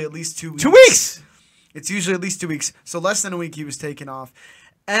 it's usually at least 2 weeks. 2 weeks. It's usually at least 2 weeks. So less than a week he was taken off.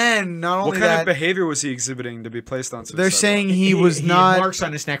 And not What only kind that, of behavior was he exhibiting to be placed on suicide they're saying watch? he was had not. marks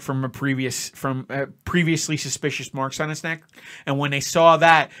on his neck from previously suspicious marks on his neck, and when they saw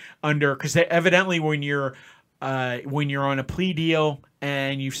that because evidently when you're on a plea deal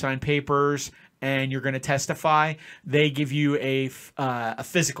and you sign papers and you're going to testify, they give you a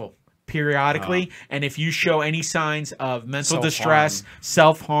physical periodically, and if you show any signs of mental Self-harm. distress,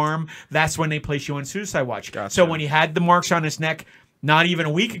 self-harm, that's when they place you on suicide watch. Gotcha. So when he had the marks on his neck not even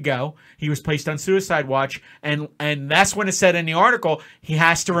a week ago, he was placed on suicide watch, and that's when it said in the article he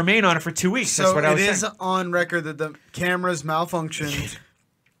has to remain on it for 2 weeks. That's So what I it was is saying. on record that the cameras malfunctioned,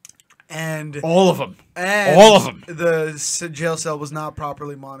 and All of them. and all of 'em. the jail cell was not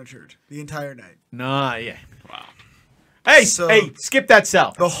properly monitored the entire night. Nah, yeah. Wow. Hey, So- hey, skip that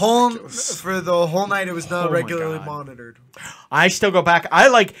cell. For the whole night, it was Oh not my regularly God. monitored. I still go back.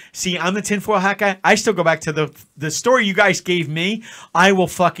 I'm the tinfoil hat guy. I still go back to the story you guys gave me. I will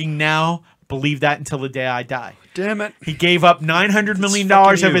fucking now believe that until the day I die. Damn it. He gave up $900 million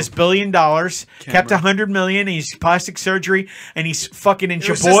fucking of you. his $1 billion, kept Cameron. $100 million. He's plastic surgery, and he's fucking in It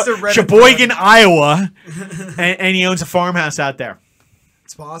was just a Reddit Sheboygan, thread. Iowa, and he owns a farmhouse out there.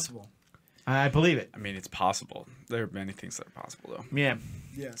 It's possible. I believe it. I mean, it's possible. There are many things that are possible, though. Yeah.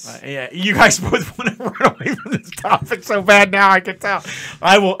 Yes. Yeah, you guys both want to run away from this topic so bad now. I can tell.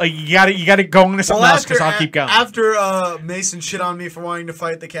 I will. You got to go into something else because I'll keep going. After Mason shit on me for wanting to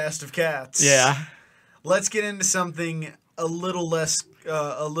fight the cast of cats. Yeah. Let's get into something a little less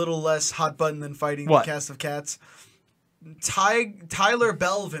hot button than fighting What? the cast of cats. Tyler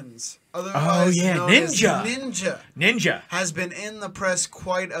Belvins, otherwise yeah, known as Ninja. Ninja. has been in the press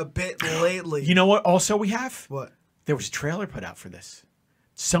quite a bit lately. You know what? Also, we have what? there was a trailer put out for this.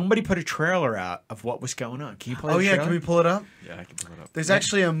 Somebody put a trailer out of what was going on. Can you play? Oh the yeah, trailer? can we pull it up? Yeah, I can pull it up. There's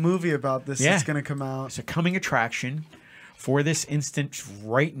actually a movie about this Yeah. that's going to come out. It's a coming attraction for this instance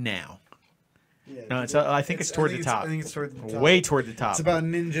right now. Yeah, No, I think it's toward the top. I think it's toward the top. Way toward the top. It's about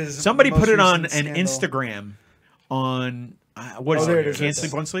ninjas. Somebody most put it on recent an scandal. Instagram on what is Oh, there it? it is, Can't right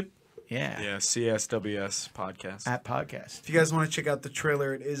sleep, there. won't sleep. Yeah. Yeah, CSWS podcast. At podcast. If you guys want to check out the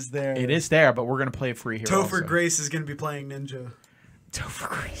trailer, it is there. It is there, but we're gonna play it free here. Topher also. Grace is going to be playing Ninja. Topher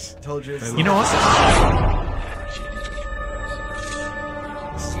Grace. Told you. It's You know what?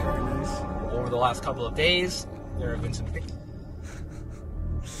 Over the last couple of days, there have been some big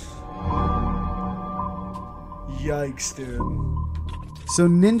Yikes, dude. So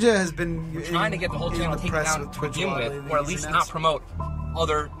Ninja has been trying to get the whole channel taken press down with to Twitch begin a lot with, lately. or at He's least not announced- promote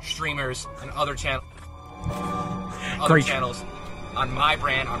other streamers and other Great. channels on my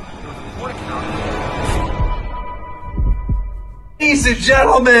brand on the Report account. Ladies and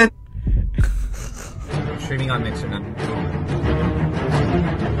gentlemen. Streaming on Mixer now.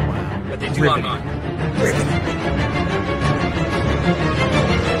 But they do on mine.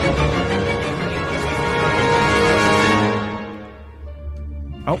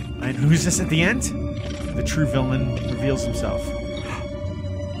 Oh, and who's this at the end? The true villain reveals himself.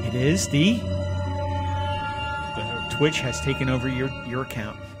 It is the Twitch has taken over your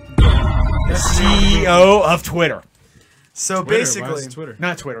account. The CEO of Twitter. So Twitter, why basically, is it Twitter?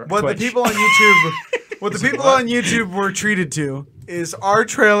 Not Twitter. what Twitch. the people on YouTube, what the people on YouTube were treated to is our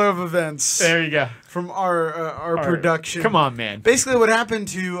trailer of events There you go. from our production. Come on, man. Basically, what happened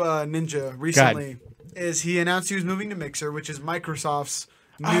to Ninja recently is he announced he was moving to Mixer, which is Microsoft's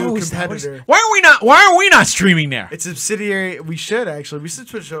new is that what it's- competitor. Why are we not streaming there? It's a subsidiary. We should actually. We should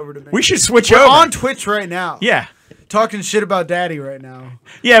switch over to Mixer. We should switch We're over. on Twitch right now. Yeah. Talking shit about Daddy right now.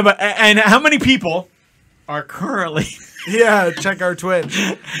 Yeah, but and how many people are currently Yeah, check our Twitch.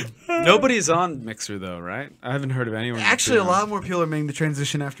 Nobody's on Mixer, though, right? I haven't heard of anyone. Actually, a that's been lot more people are making the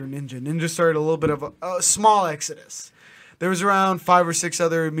transition after Ninja. Ninja started a little bit of a small exodus. There was around 5 or 6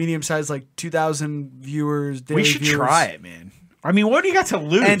 other medium-sized, like 2,000 viewers. Daily We should viewers. try it, man. I mean, what do you got to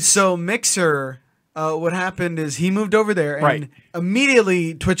lose? And so Mixer what happened is he moved over there, and Right.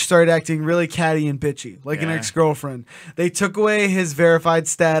 immediately Twitch started acting really catty and bitchy, like an Yeah. ex-girlfriend. They took away his verified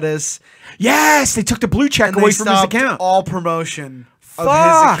status, Yes, they took the blue check and away they from his stopped account. all promotion of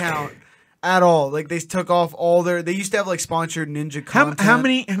Fuck. his account at all. Like they took off all their. They used to have like sponsored Ninja How content.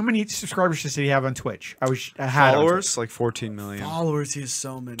 how many subscribers does he have on Twitch? I had on Twitch. Followers like 14 million. followers? He has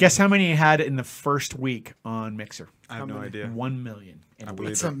so many. Guess how many he had in the first week on Mixer? I have no many? idea. 1 million in a week.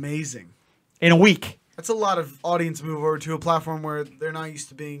 It's amazing. In a week. That's a lot of audience move over to a platform where they're not used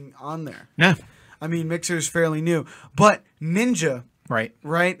to being on there. No. I mean, Mixer is fairly new, but Ninja, Right.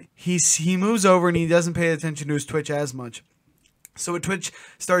 right? He moves over and he doesn't pay attention to his Twitch as much. So what Twitch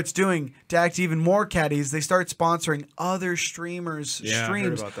starts doing to act even more catty is they start sponsoring other streamers' Yeah, I heard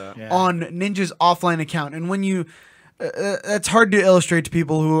streams about that. Yeah. on Ninja's offline account. And when you that's hard to illustrate to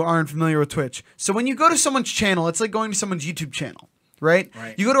people who aren't familiar with Twitch. So when you go to someone's channel, it's like going to someone's YouTube channel, right?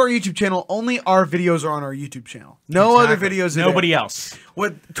 Right. You go to our YouTube channel, only our videos are on our YouTube channel. No other Exactly. videos are Nobody there. else.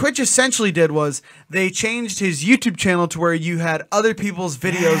 What Twitch essentially did was they changed his YouTube channel to where you had other people's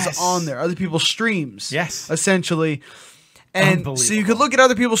videos Yes. on there, other people's streams. Yes. Essentially. And so you Unbelievable. could look at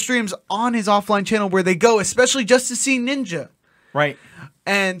other people's streams on his offline channel where they go, especially just to see Ninja. Right.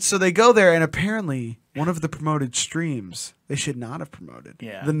 And so they go there, and apparently one of the promoted streams they should not have promoted.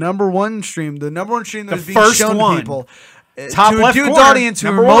 Yeah. The number one stream that The was being first shown one. to people, Top to a left dude's corner, audience who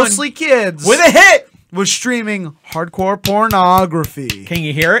number were one. mostly kids, With a hit. was streaming hardcore pornography. Can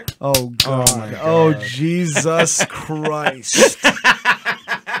you hear it? Oh God! Oh, Jesus Christ!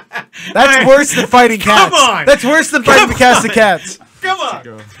 That's worse than fighting cats. on! That's worse than fighting cats to cats. Come on.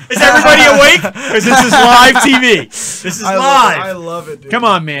 Is everybody awake? Because this is live TV. This is I live. love it, dude. Come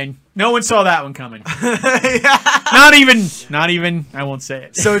on, man. No one saw that one coming. Not even. I won't say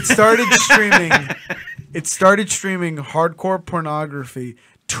it. So it started streaming. It started streaming hardcore pornography.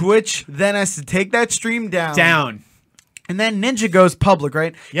 Twitch then has to take that stream down. And then Ninja goes public,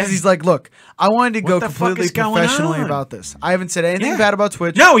 right? Because Yes. he's like, look, I wanted to go the fuck completely is going professionally on? about this. I haven't said anything Yeah. bad about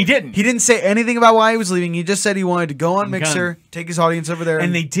Twitch. No, he didn't. He didn't say anything about why he was leaving. He just said he wanted to go on Mixer, take his audience over there.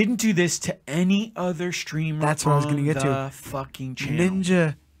 And they didn't do this to any other streamer. That's what I was gonna get to. the fucking channel.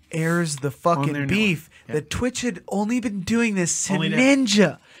 Ninja airs the their fucking network. beef Yeah. that Twitch had only been doing this to Only that.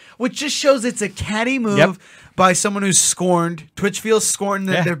 Ninja, which just shows it's a catty move Yep. by someone who's scorned. Twitch feels scorned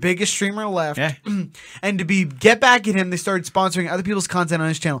that Yeah. their biggest streamer left. Yeah. And to get back at him, they started sponsoring other people's content on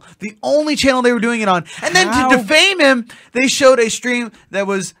his channel. The only channel they were doing it on. And then How? to defame him, they showed a stream that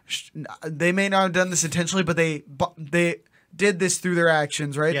was, they may not have done this intentionally, but they did this through their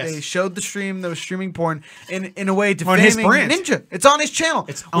actions, right? Yes. They showed the stream that was streaming porn in a way On defaming his brand. Ninja. It's on his channel.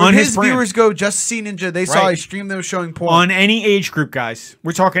 It's Where on his his brand. viewers go just to see Ninja. They saw Right. a stream that was showing porn. On any age group, guys.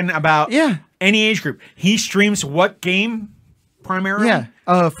 We're talking about Yeah. any age group. He streams what game primarily? yeah,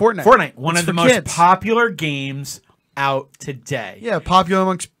 Fortnite. Fortnite. One It's of the for most kids. popular games out today. Yeah, popular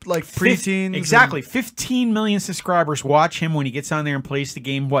amongst like preteens. Exactly. 15 million subscribers watch him when he gets on there and plays the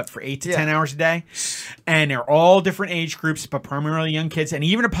game, what, for 8 to Yeah. 10 hours a day? And they're all different age groups, but primarily young kids. And he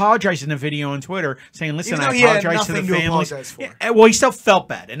even apologized in a video on Twitter saying, listen, Even I though he had apologize to the nothing to families. apologize for. Yeah, well, he still felt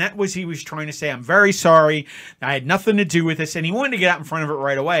bad. And that was, he was trying to say, I'm very sorry. I had nothing to do with this. And he wanted to get out in front of it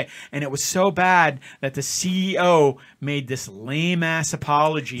right away. And it was so bad that the CEO made this lame ass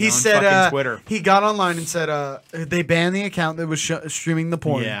apology He on said fucking Twitter. he got online and said they banned the account that was streaming the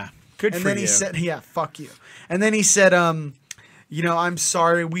porn. Yeah. Good and for then you. he said, "Yeah, fuck you." And then he said, "You know, I'm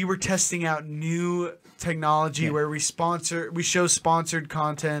sorry. We were testing out new technology where we show sponsored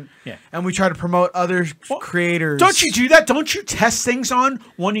content, Yeah. and we try to promote other creators." Don't you do that? Don't you test things on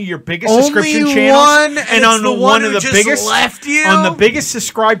one of your biggest Only subscription channels one, and it's on the one one of who the just biggest left you? on the biggest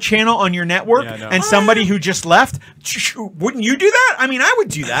subscribed channel on your network, Yeah, I know. and somebody who just left? Wouldn't you do that? I mean, I would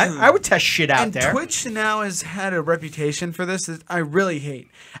do that. I would test shit out And there. Twitch now has had a reputation for this that I really hate.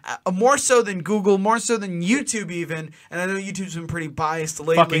 More so than Google, more so than YouTube even. And I know YouTube's been pretty biased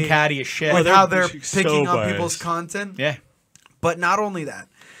lately. Fucking catty as shit. with they're how they're so picking up biased. people's content. Yeah. But not only that,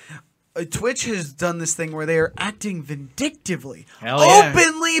 Twitch has done this thing where they are acting vindictively, Hell yeah.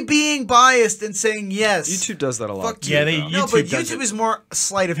 openly being biased and saying yes. YouTube does that a lot. Fuck you. Yeah, they- no, but YouTube does YouTube it. is more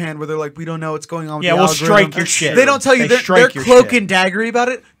sleight of hand, where they're like, we don't know what's going on with Yeah, the we'll algorithm. strike your shit. They don't tell you. They They're strike your cloak shit. and daggery about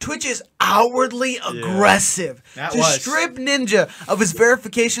it. Twitch is outwardly aggressive That to was. strip Ninja of his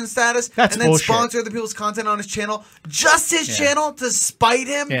verification status That's and then bullshit. sponsor other people's content on his channel, just his channel, to spite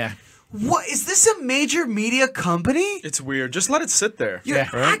him. Yeah. What is this, a major media company? It's weird. Just let it sit there. You're Yeah.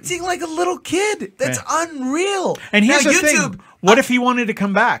 acting like a little kid. That's Yeah. unreal. And here's now, the YouTube, thing. What if he wanted to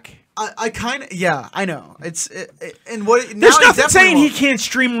come back? I kind of, yeah, I know. And what? Now There's he nothing definitely saying he won't. can't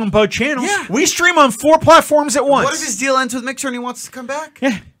stream on both channels. Yeah. We stream on 4 platforms at once. What if his deal ends with Mixer and he wants to come back?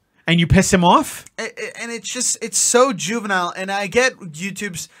 Yeah. And you piss him off? And it's so juvenile. And I get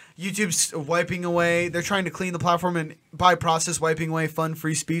YouTube's wiping away. They're trying to clean the platform and by process wiping away fun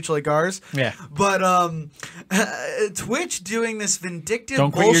free speech like ours. Yeah. But Twitch doing this vindictive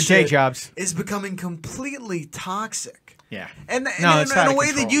Don't quit your bullshit day jobs. is becoming completely toxic. Yeah. And No, in it's out a of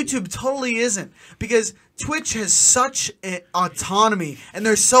way that control. YouTube totally isn't, because Twitch has such autonomy and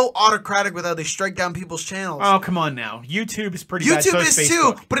they're so autocratic with how they strike down people's channels. Oh, come on now. YouTube is pretty bad. So YouTube is is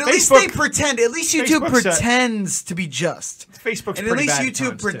Facebook. too, but at least they Facebook- pretend. At least YouTube Facebook's pretends to be just. Facebook's And at pretty least bad at YouTube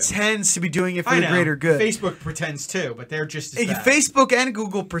times, too. pretends to be doing it for I the know. greater good. Facebook pretends too, but they're just as bad. Facebook and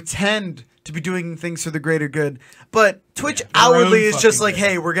Google pretend to be doing things for the greater good, but Twitch their outwardly own is just fucking like, good.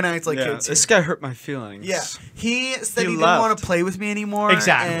 hey, we're gonna act like Yeah, kids. this here. guy hurt my feelings. Yeah, he said he didn't left. want to play with me anymore.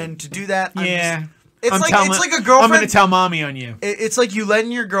 Exactly. And to do that, Yeah. it's I'm like telling- it's like a I'm girlfriend. going to tell mommy on you. It's like you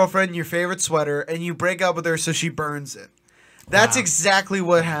lend your girlfriend your favorite sweater and you break up with her so she burns it. That's Wow. exactly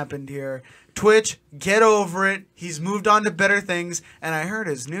what happened here. Twitch, get over it. He's moved on to better things, and I heard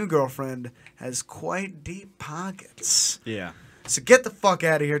his new girlfriend has quite deep pockets. Yeah. So get the fuck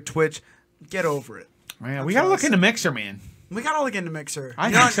out of here, Twitch. Get over it. Man, we got to look into Mixer, man. We gotta look into Mixer. I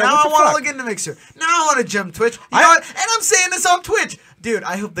You think know, so. now What I the want to fuck? look into Mixer. Now I want to jump Twitch. You know what? And I'm saying this on Twitch, dude.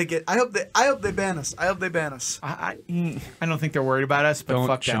 I hope they ban us. I hope they ban us. I don't think they're worried about us, but Don't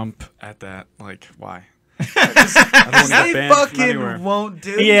fuck them. jump at that. Like, why? I don't want to get They banned from fucking anywhere. won't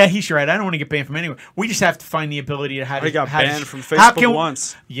do. Yeah, he's right. I don't want to get banned from anywhere. We just have to find the ability to have. I got how to- banned from how Facebook can-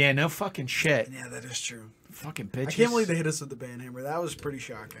 once. Yeah, no fucking shit. Yeah, that is true. Fucking bitches. I can't believe they hit us with the ban hammer. That was pretty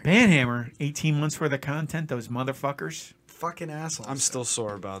shocking. Banhammer, 18 months worth of content. Those motherfuckers. Fucking assholes. I'm still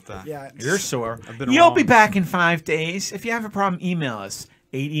sore about that. Yeah. it's- You're sore. I've been You'll wrong. be back in 5 days. If you have a problem, email us.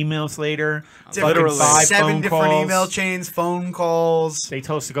 8 emails later. Different- Fucking 5 7 phone different calls. email chains, phone calls. They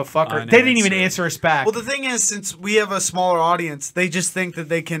told us to go fuck her. I They know, didn't even it's- answer us back. Well, the thing is, since we have a smaller audience, they just think that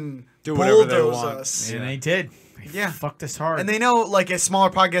they can Do whatever they bulldoze want. us. and they did. They Yeah. fucked us hard. And they know, like, a smaller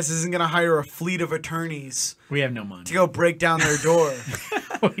podcast isn't going to hire a fleet of attorneys we have no money. to go break down their door.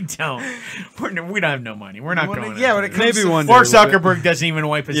 We don't. We don't have no money. We're not When it- going. yeah, when it after comes Maybe to- one day. Mark we'll get- Zuckerberg doesn't even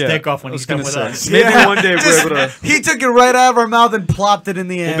wipe his Yeah, dick off when I was he's done gonna with say, us. Maybe Yeah. one day we'll be able to. He took it right out of our mouth and plopped it in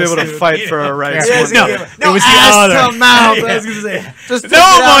the ass. We'll be able to dude. fight for our rights. Yeah, one it's day. gonna No, be- it no, was the ass other. to mouth. Yeah. I was gonna say. Just took No it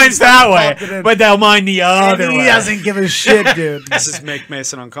one out minds and that popped it way, in. but they'll mind the other And he way. doesn't give a shit, dude. This is make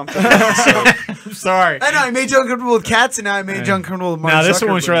Mason uncomfortable. So I'm sorry. I know. I made you uncomfortable with cats, and now I made you uncomfortable with Mark No, this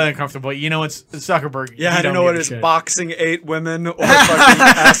one was Zuckerberg. really uncomfortable. You know, it's Zuckerberg. yeah, he I don't know give what a it is. shit. Boxing 8 women or fucking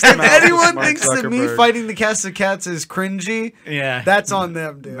ass to If mouth with anyone Mark thinks that me Zuckerberg. fighting the cast of cats is cringy, Yeah, that's on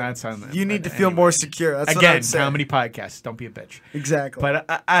them, dude. That's on them, You need to but feel anyway. more secure. That's what again, I'm saying. comedy podcast. Don't be a bitch. Exactly.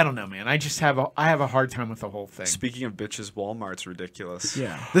 But I don't know, man. I just have a hard time with the whole thing. Speaking of bitches, Walmart's ridiculous.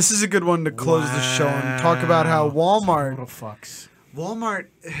 Yeah. this is a good one to close the show and talk about how Walmart Little fucks.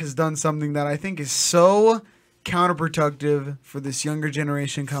 has done something that I think is so counterproductive for this younger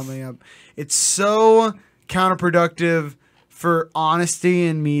generation coming up. It's so counterproductive for honesty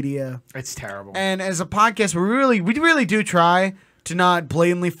in media. It's terrible. And as a podcast, we really do try to not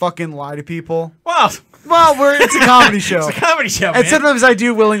blatantly fucking lie to people. Well, Well, it's a comedy show. it's a comedy show, And man. sometimes I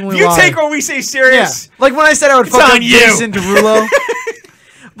do willingly If you lie. take what we say yeah. serious, Like when I said I would It's fuck on up you. Jason Derulo.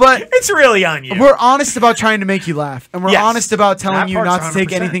 But it's really on you. we're honest about trying to make you laugh. And we're Yes. honest about telling That you part's not to take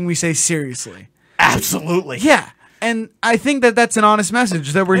 100%. anything we say seriously. Absolutely. Yeah. And I think that that's an honest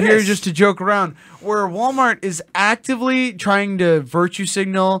message, that we're It here is. just to joke around. Where Walmart is actively trying to virtue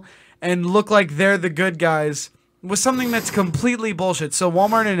signal and look like they're the good guys with something that's completely bullshit. So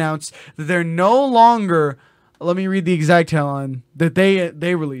Walmart announced that they're no longer, let me read the exact headline that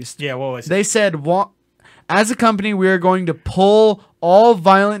they released. Yeah, what was it? They said, as a company, we are going to pull all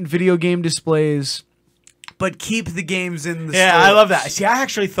violent video game displays, but keep the games in the Yeah, store. I love that. See, I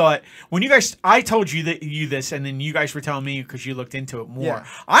actually thought when I told you this, and then you guys were telling me because you looked into it more. Yeah.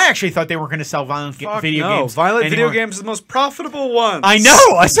 I actually thought they were going to sell violent Fuck video no. games. Violent video anymore. games are the most profitable ones. I know.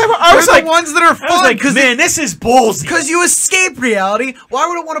 I They're was the like, ones that are I was fun like, because man, this is ballsy. Because you escape reality. Why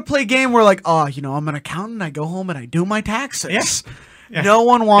would I want to play a game where, like, oh, I'm an accountant, I go home and I do my taxes? Yeah. Yeah. No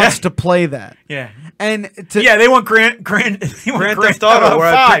one wants Yeah. to play that. Yeah. And to, Yeah, they want Grand Grand Theft Auto,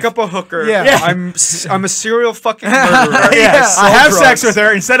 where I pick up a hooker. Yeah. Yeah. I'm a serial fucking murderer. Yes, sell I have drugs. sex with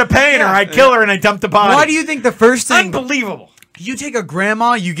her. Instead of paying her, I kill her and I dump the body. why do you think the first thing Unbelievable. you take a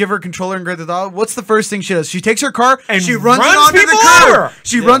grandma, you give her a controller and Grand Theft Auto? What's the first thing she does? She takes her car And she runs it runs onto the people curb. over.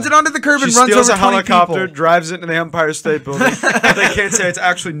 She runs it onto the curb She and runs steals over a 20 helicopter, people. drives it into the Empire State Building. But they can't say it's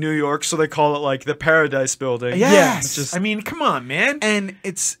actually New York, so they call it like the Paradise Building. Yes. Yes. It's just- I mean, come on, man. And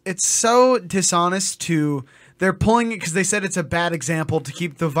it's so dishonest to They're pulling it because they said it's a bad example to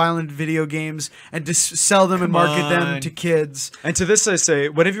keep the violent video games and to sell them and market them to kids. And to this I say,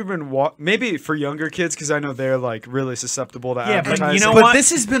 what have you been maybe for younger kids, because I know they're like really susceptible to advertising. But you know But what?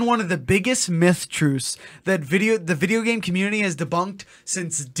 this has been one of the biggest myth truths that the video game community has debunked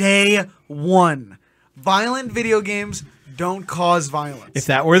since day one. Violent video games don't cause violence. If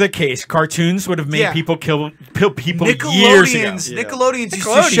that were the case, cartoons would have made Yeah. people kill people years ago. Nickelodeons used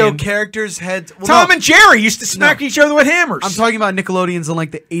to show characters' heads. Well, Tom no, and Jerry used to smack each other with hammers. I'm talking about Nickelodeons in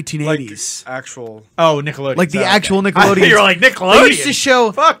like the 1880s. Like actual. Oh, Nickelodeon. Like the Okay. actual Nickelodeons. You're like Nickelodeon. They used to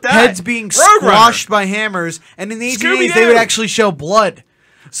show Fuck that. heads being Roadrunner. squashed by hammers, and in the 1880s they Scooby-Doo. would actually show blood.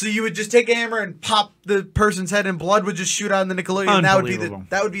 So you would just take a hammer and pop the person's head, and blood would just shoot out in the Nickelodeon. And Unbelievable.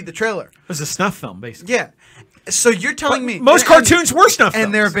 that would be the trailer. It was a snuff film, basically. Yeah. So you're telling me Most cartoons were snuff films.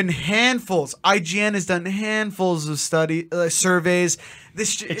 and there have been handfuls. IGN has done handfuls of surveys.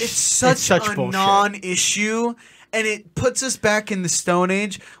 It's such a bullshit. non-issue, and it puts us back in the Stone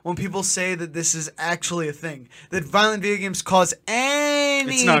Age when people say that this is actually a thing. That violent video games cause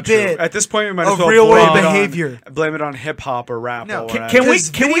any It's not bit true. At this point, we might as of well real-world blame it behavior. blame it on hip hop or rap. No. or Can- whatever.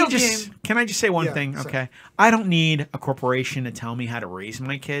 Because Can I just say one Yeah, thing? sorry. Okay. I don't need a corporation to tell me how to raise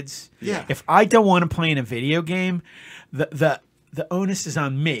my kids. Yeah. If I don't want to play in a video game, the onus is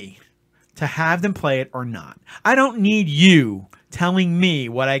on me to have them play it or not. I don't need you telling me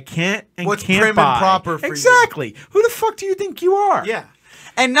what I can't and What's can't prim and buy. proper for you. Exactly. Who the fuck do you think you are? Yeah.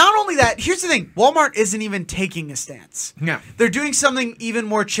 And not only that, here's the thing. Walmart isn't even taking a stance. No. They're doing something even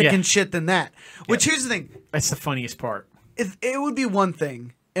more chicken Yeah. shit than that. Which, here's the thing. That's the funniest part. It would be one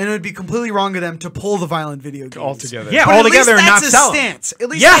thing, and it would be completely wrong of them to pull the violent video games. Altogether. Yeah, But all together at and least not that's sell a 'em. stance. At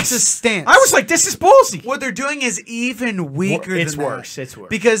least Yes. that's a stance. I was like, this is ballsy. What they're doing is even weaker It's than worse. that. It's worse.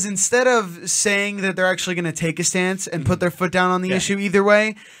 Because instead of saying that they're actually going to take a stance and put their foot down on the issue either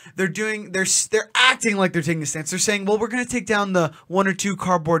way, they're acting like they're taking a stance. They're saying, well, we're going to take down the one or two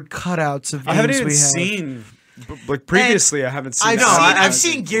cardboard cutouts of games I haven't even we have. seen. Like previously, I haven't seen. I've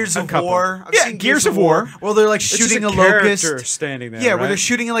seen Gears of couple. War. I've Yeah, seen Gears of War. Where they're like It's just shooting a a locust. character standing there. Yeah, where right? they're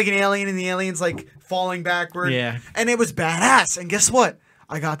shooting like an alien and the alien's like falling backward. Yeah. And it was badass. And guess what?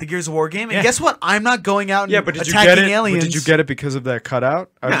 I got the Gears of War game. And Yeah. guess what? I'm not going out and Yeah, but did you attacking get it? aliens. Did you get it because of that cutout?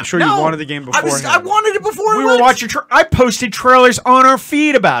 I'm No. sure No. you wanted the game I beforehand. wanted it before We it were went. watching. I posted trailers on our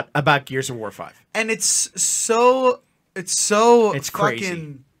feed about Gears of War 5. And it's so It's crazy.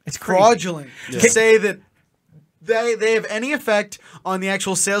 fucking It's crazy. fraudulent to say that they have any effect on the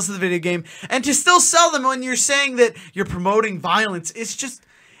actual sales of the video game, and to still sell them when you're saying that you're promoting violence.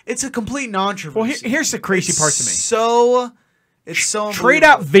 It's a complete non-controversy. Well, here's the crazy part to me. It's so Trade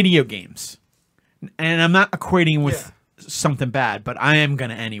out video games, and I'm not equating with Yeah. something bad, but I am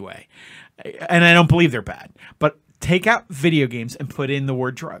gonna anyway. And I don't believe they're bad. But take out video games and put in the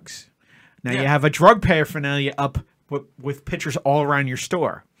word drugs. Now you Yeah. have a drug paraphernalia up with pictures all around your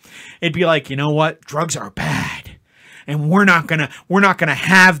store. It'd be like, you know what? Drugs are bad. And we're not gonna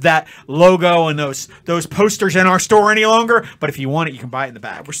have that logo and those posters in our store any longer. But if you want it, you can buy it in the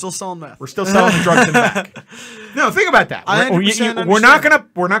back. We're still selling meth. We're still selling the drugs in the back. No, think about that. I 100% We're not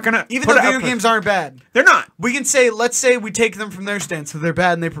gonna Even put though it video out- games aren't bad. They're not. We can say, let's say we take them from their stance that they're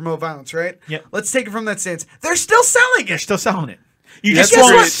bad and they promote violence, right? Yep. Let's take it from that stance. They're still selling They're it. still selling it. You Yeah, just that's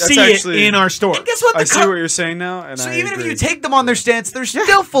won't great. see That's it actually- in our store. And guess what? I see what you're saying now, and So I even agree. if you take them on their stance, they're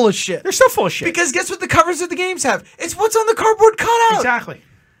still full of shit. They're still full of shit. Because guess what the covers of the games have? It's what's on the cardboard cutout. Exactly.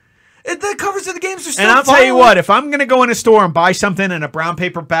 The covers of the games are still And I'll tell you violent. what, if I'm going to go in a store and buy something in a brown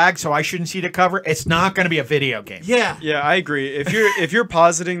paper bag so I shouldn't see the cover, it's not going to be a video game. Yeah. Yeah, I agree. If you're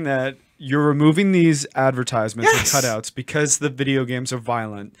positing that you're removing these advertisements Yes. and cutouts because the video games are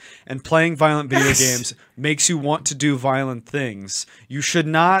violent, and playing violent video games makes you want to do violent things, you should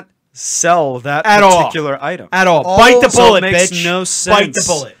not sell that At all. particular item. At all. All- Bite the So bullet, it makes bitch. no sense Bite the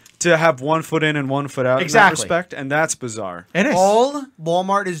bullet. to have one foot in and one foot out Exactly. in that respect, and that's bizarre. It is. All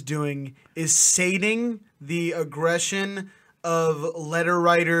Walmart is doing is sating the aggression of letter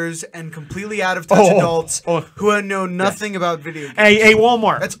writers and completely out of touch adults who know nothing about video games. Hey,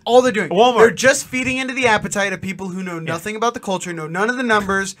 Walmart. That's all they're doing. Walmart. They're just feeding into the appetite of people who know nothing about the culture, know none of the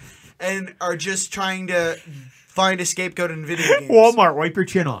numbers, and are just trying to find a scapegoat in video games. Walmart, wipe your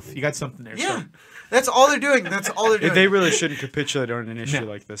chin off. You got something there. Yeah. sir. That's all they're doing. That's all they're doing. They really shouldn't capitulate on an issue No.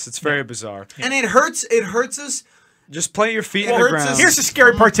 like this. It's very bizarre. And it hurts us. Just plant your feet It in the hurts ground. us Here's the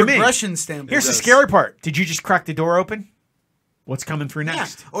scary from part to a me. progression standpoint. Here's the does. scary part. Did you just crack the door open? What's coming through Yeah.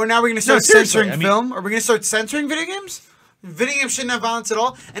 next? Or now we're going to start seriously, censoring I mean- film? Are we going to start censoring video games? Video games shouldn't have violence at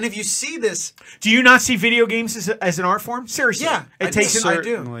all. And if you see this, Do you not see video games as an art form? Seriously. Yeah, I It takes do. an I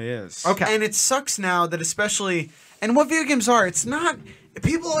do. certainly is. Okay. and it sucks now that especially, and what video games are, it's not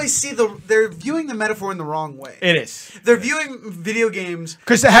people always see they're viewing the metaphor in the wrong way. It is. They're viewing video games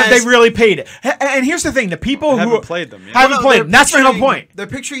Because have they really paid it? And here's the thing: the people who Haven't played them yet. haven't played them. That's my whole point. They're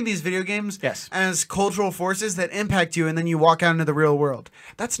picturing these video games Yes. as cultural forces that impact you, and then you walk out into the real world.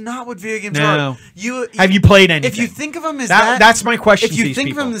 That's not what video games No. are. Have you played anything? If you think of them as that's my question. If to you these think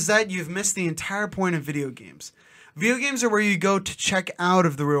people. of them as that, you've missed the entire point of video games. Video games are where you go to check out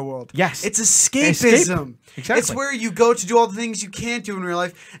of the real world. Yes. It's escapism. Exactly. It's where you go to do all the things you can't do in real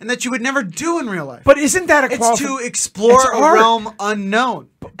life and that you would never do in real life. but isn't that a It's to explore It's a art. realm unknown.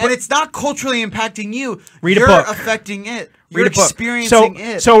 And it's not culturally impacting you. Read a You're book. affecting it. Read You're a book. experiencing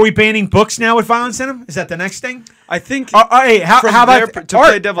it. So are we banning books now with violence in them? Is that the next thing? I think Hey, how about to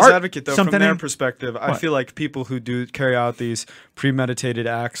play devil's advocate though, from something their in- perspective, I What? feel like people who do carry out these premeditated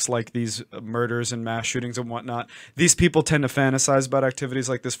acts like these murders and mass shootings and whatnot, these people tend to fantasize about activities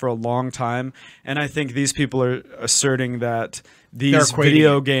like this for a long time, and I think these people are asserting that these equating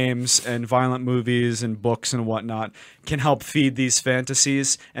video it. games and violent movies and books and whatnot can help feed these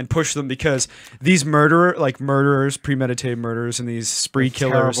fantasies and push them because these murderers, premeditated murderers, and these spree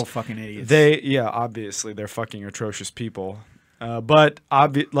killers, Terrible fucking idiots. obviously they're fucking atrocious people. But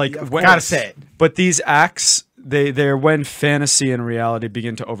gotta say it. But these acts, they're when fantasy and reality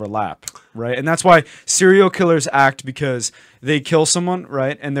begin to overlap, right? And that's why serial killers act, because they kill someone,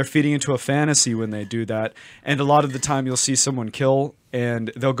 right? And they're feeding into a fantasy when they do that. And a lot of the time, you'll see someone kill,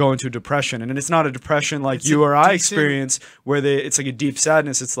 and they'll go into depression. And it's not a depression like you or I experience, where it's like a deep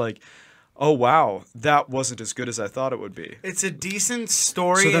sadness. It's like, oh wow, that wasn't as good as I thought it would be. It's a decent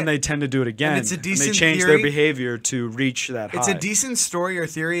story. So then they tend to do it again. it's a decent and they change theory. their behavior to reach that high. It's a decent story or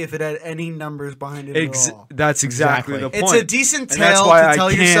theory if it had any numbers behind it at all. That's exactly the point. It's a decent And that's tale why to I tell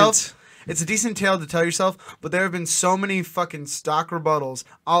can't- yourself. It's a decent tale to tell yourself, but there have been so many fucking stock rebuttals.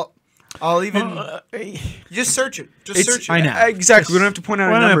 I'll even just search it. Just search it. I know. Exactly. We don't have to point out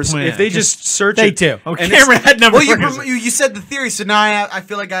We don't have to numbers. point If out. they just search They it. do. Okay. and it's- Cameron had numbers. Well, you said the theory, so now I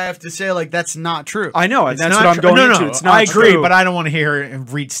feel like I have to say like that's not true. I know, and It's that's not what I'm true. going no, into. No, It's not I agree, true. but I don't want to hear and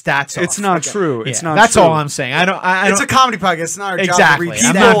read stats. It's off. not true. It's Yeah, not That's true. all I'm saying. I don't. It's a comedy podcast. It's not our Exactly. job to read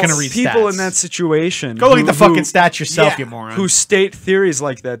I'm stats. not gonna read People stats. in that situation Go look at the fucking who- stats yourself, yeah, you moron. who state theories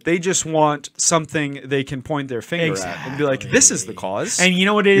like that. They just want something they can point their finger at and be like, "This is the cause." And you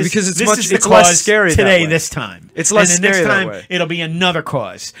know what it is? Because it's this much- is the it's less cause scary that today. way. This time, It's less and the next scary that time way. it'll be another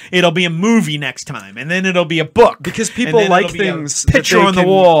cause. It'll be a movie next time, and then it'll be a book. Because and people then like it'll be a things that picture they on the can-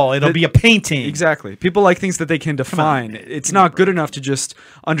 wall. It'll that- be a painting. Exactly. People like things that they can define. It's not good enough to just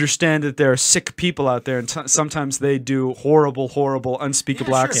understand that there are sick people out there, and sometimes they do horrible, horrible,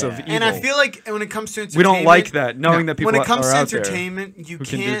 unspeakable acts of evil. And I feel like when it comes to we entertainment, don't like that, knowing that people when it comes are to out there entertainment, who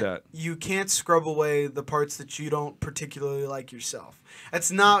can do that. you can't scrub away the parts that you don't particularly like yourself.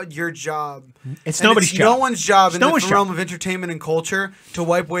 It's not your job. It's And nobody's it's job. No one's job It's in no the one's realm job. of entertainment and culture to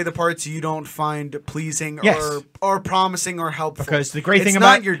wipe away the parts you don't find pleasing Yes. or promising or helpful. Because the great thing it's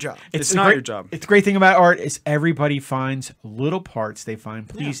about not your job. It's the not great- your job. It's the great thing about art is everybody finds little parts they find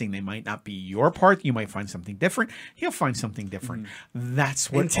pleasing. They might not be your part. You might find something different. He'll find something different.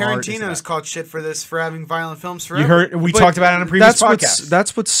 That's what And art is Tarantino's about. caught shit for this, for having violent films forever. You heard? We But talked about it on a previous that's what's podcast.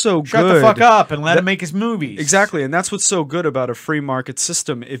 that's what's so Shut good. the fuck up and let That- him make his movies. Exactly, and that's what's so good about a free market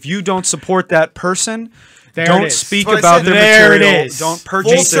system. If you don't support that person, There it don't is. speak That's what I about said. their There it material, is. don't Full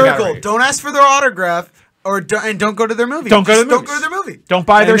purchase their circle. Don't ask for their autograph, and don't go to their movie. Don't go to Just the don't go to movies. their movie. Don't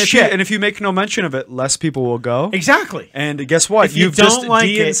buy their and if you- shit. and if you make no mention of it, less people will go. Exactly. And guess what? If you You've just don't like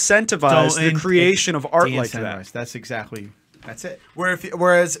it, de-incentivized the creation of art like that. De-incentivize. That's exactly. That's it.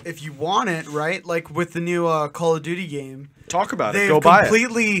 Whereas if you want it, right, like with the new Call of Duty game, Talk about it. Go buy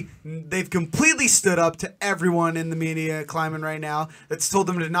it. they've completely stood up to everyone in the media climate right now that's told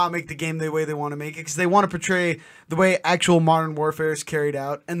them to not make the game the way they want to make it because they want to portray the way actual modern warfare is carried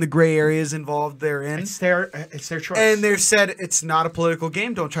out and the gray areas involved therein. It's their choice. And they've said it's not a political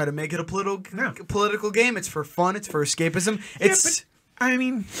game. Don't try to make it a political game. It's for fun. It's for escapism. It's I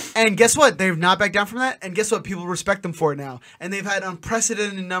mean, and guess what? They've not backed down from that. And guess what? People respect them for it now. And they've had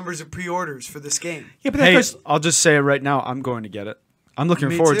unprecedented numbers of pre-orders for this game. yeah, but that Hey, goes. I'll just say it right now. I'm going to get it. I'm looking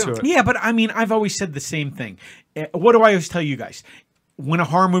Me forward too. to it. Yeah, but I mean, I've always said the same thing. What do I always tell you guys? When a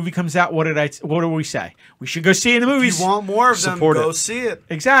horror movie comes out, what do we say? We should go see it in the If movies. you want more of them, Support go it. see it.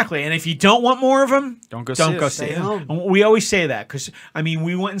 Exactly. And if you don't want more of them, Don't go don't see go it. see Stay it. home. And we always say that because I mean,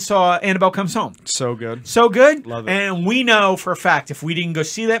 we went and saw Annabelle Comes Home. So good. So good. Love it. And we know for a fact if we didn't go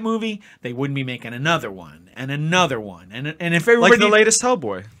see that movie, they wouldn't be making another one and another one. And if everybody Like the latest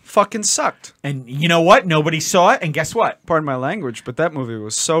Hellboy. Fucking sucked. and you know what? Nobody saw it. And guess what? Pardon my language, but that movie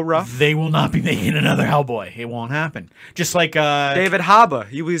was so rough. They will not be making another Hellboy. It won't happen. Just like David Haba,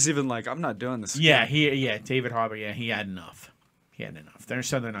 he was even like, I'm not doing this. Yeah, David Harbour. Yeah, he had enough. he had enough. They're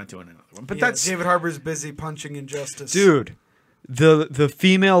not doing another one. But Yeah, that's David Harbour's busy punching Injustice. Dude, the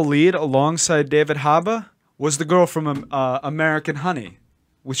female lead alongside David Harbour was the girl from American Honey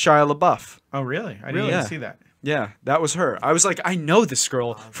with Shia LaBeouf. Oh, really? I didn't Really? even see that. Yeah, that was her. I was like, I know this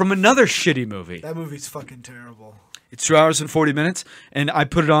girl from another shitty movie. That movie's fucking terrible. It's 2 hours and 40 minutes, and I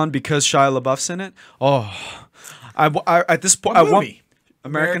put it on because Shia LaBeouf's in it. Oh, I at this point, What I want movie?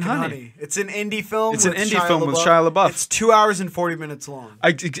 American Honey. It's an indie film. It's an with indie Shia film with LaBeouf. Shia LaBeouf. It's 2 hours and 40 minutes long.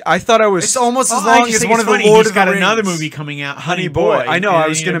 I thought I was. It's almost as Oh, I long just as think one it's of the funny. Lord He's of the got Rings. another movie coming out, Honey Boy. Boy. I know, and I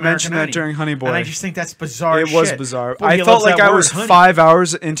was he gonna did American mention that Honey. during Honey Boy. And I just think that's bizarre. It was shit. bizarre. Boy, I he felt loves like that I word, was honey. 5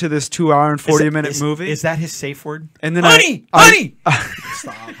 hours into this 2 hour and 40 minute Is- movie. Is that his safe word? And then honey,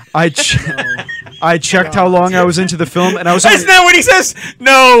 I checked how long I was into the film, and I was Isn't only, that what he says?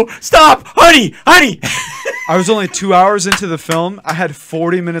 No, stop, honey, honey. I was only 2 hours into the film. I had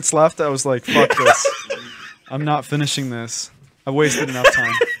 40 minutes left. I was like, fuck this. I'm not finishing this. I wasted enough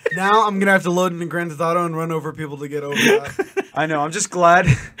time. Now I'm gonna have to load into Grand Theft Auto and run over people to get over that. I know. I'm just glad.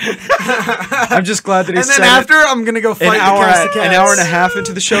 I'm just glad that he And then said after, I'm gonna go fight an hour, the cast of cats. an hour and a half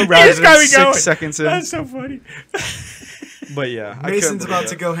into the show rather He's than got me 6 going. seconds in. That's so funny. But yeah, Mason's about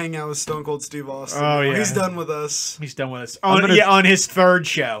to go hang out with Stone Cold Steve Austin. Oh, yeah. He's done with us. He's done with us. I'm gonna- On his third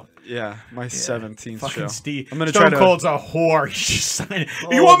show. Yeah, my 17th Fucking show. Steve. I'm gonna Stone try to. Cold's a whore. He's just signing.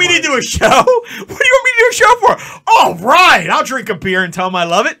 You Oh want me my to do a show? What do you want me to do a show for? All right, I'll drink a beer and tell him I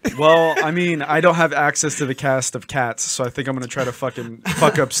love it. Well, I mean, I don't have access to the cast of Cats, so I think I'm gonna try to fucking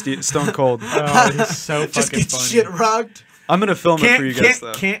fuck up Stone Cold. Oh, he's so Just fucking get funny. shit rocked. I'm gonna film it for you guys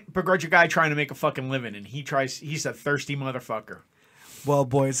though. Can't begrudge a guy trying to make a fucking living, and he's a thirsty motherfucker. Well,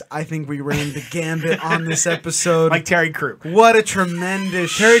 boys, I think we ran the gambit on this episode. Like Terry Crews. What a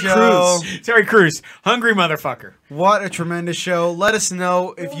tremendous Terry show. Crews. Terry Crews, hungry motherfucker. What a tremendous show. Let us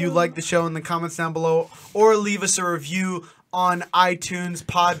know if you like the show in the comments down below, or leave us a review on iTunes,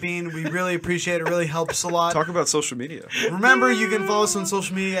 Podbean. We really appreciate it. It really helps a lot. Talk about social media. Remember, you can follow us on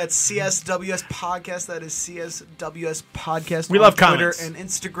social media at CSWS Podcast. That is CSWS Podcast We on love Twitter comments. and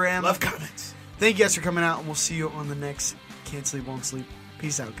Instagram. Love comments. Thank you guys for coming out, and we'll see you on the next Can't Sleep, Won't Sleep.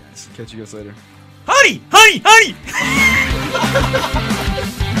 Peace out, guys. Catch you guys later. Honey, honey, honey.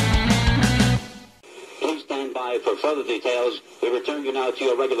 Please stand by for further details. We return you now to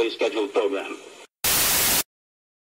your regularly scheduled program.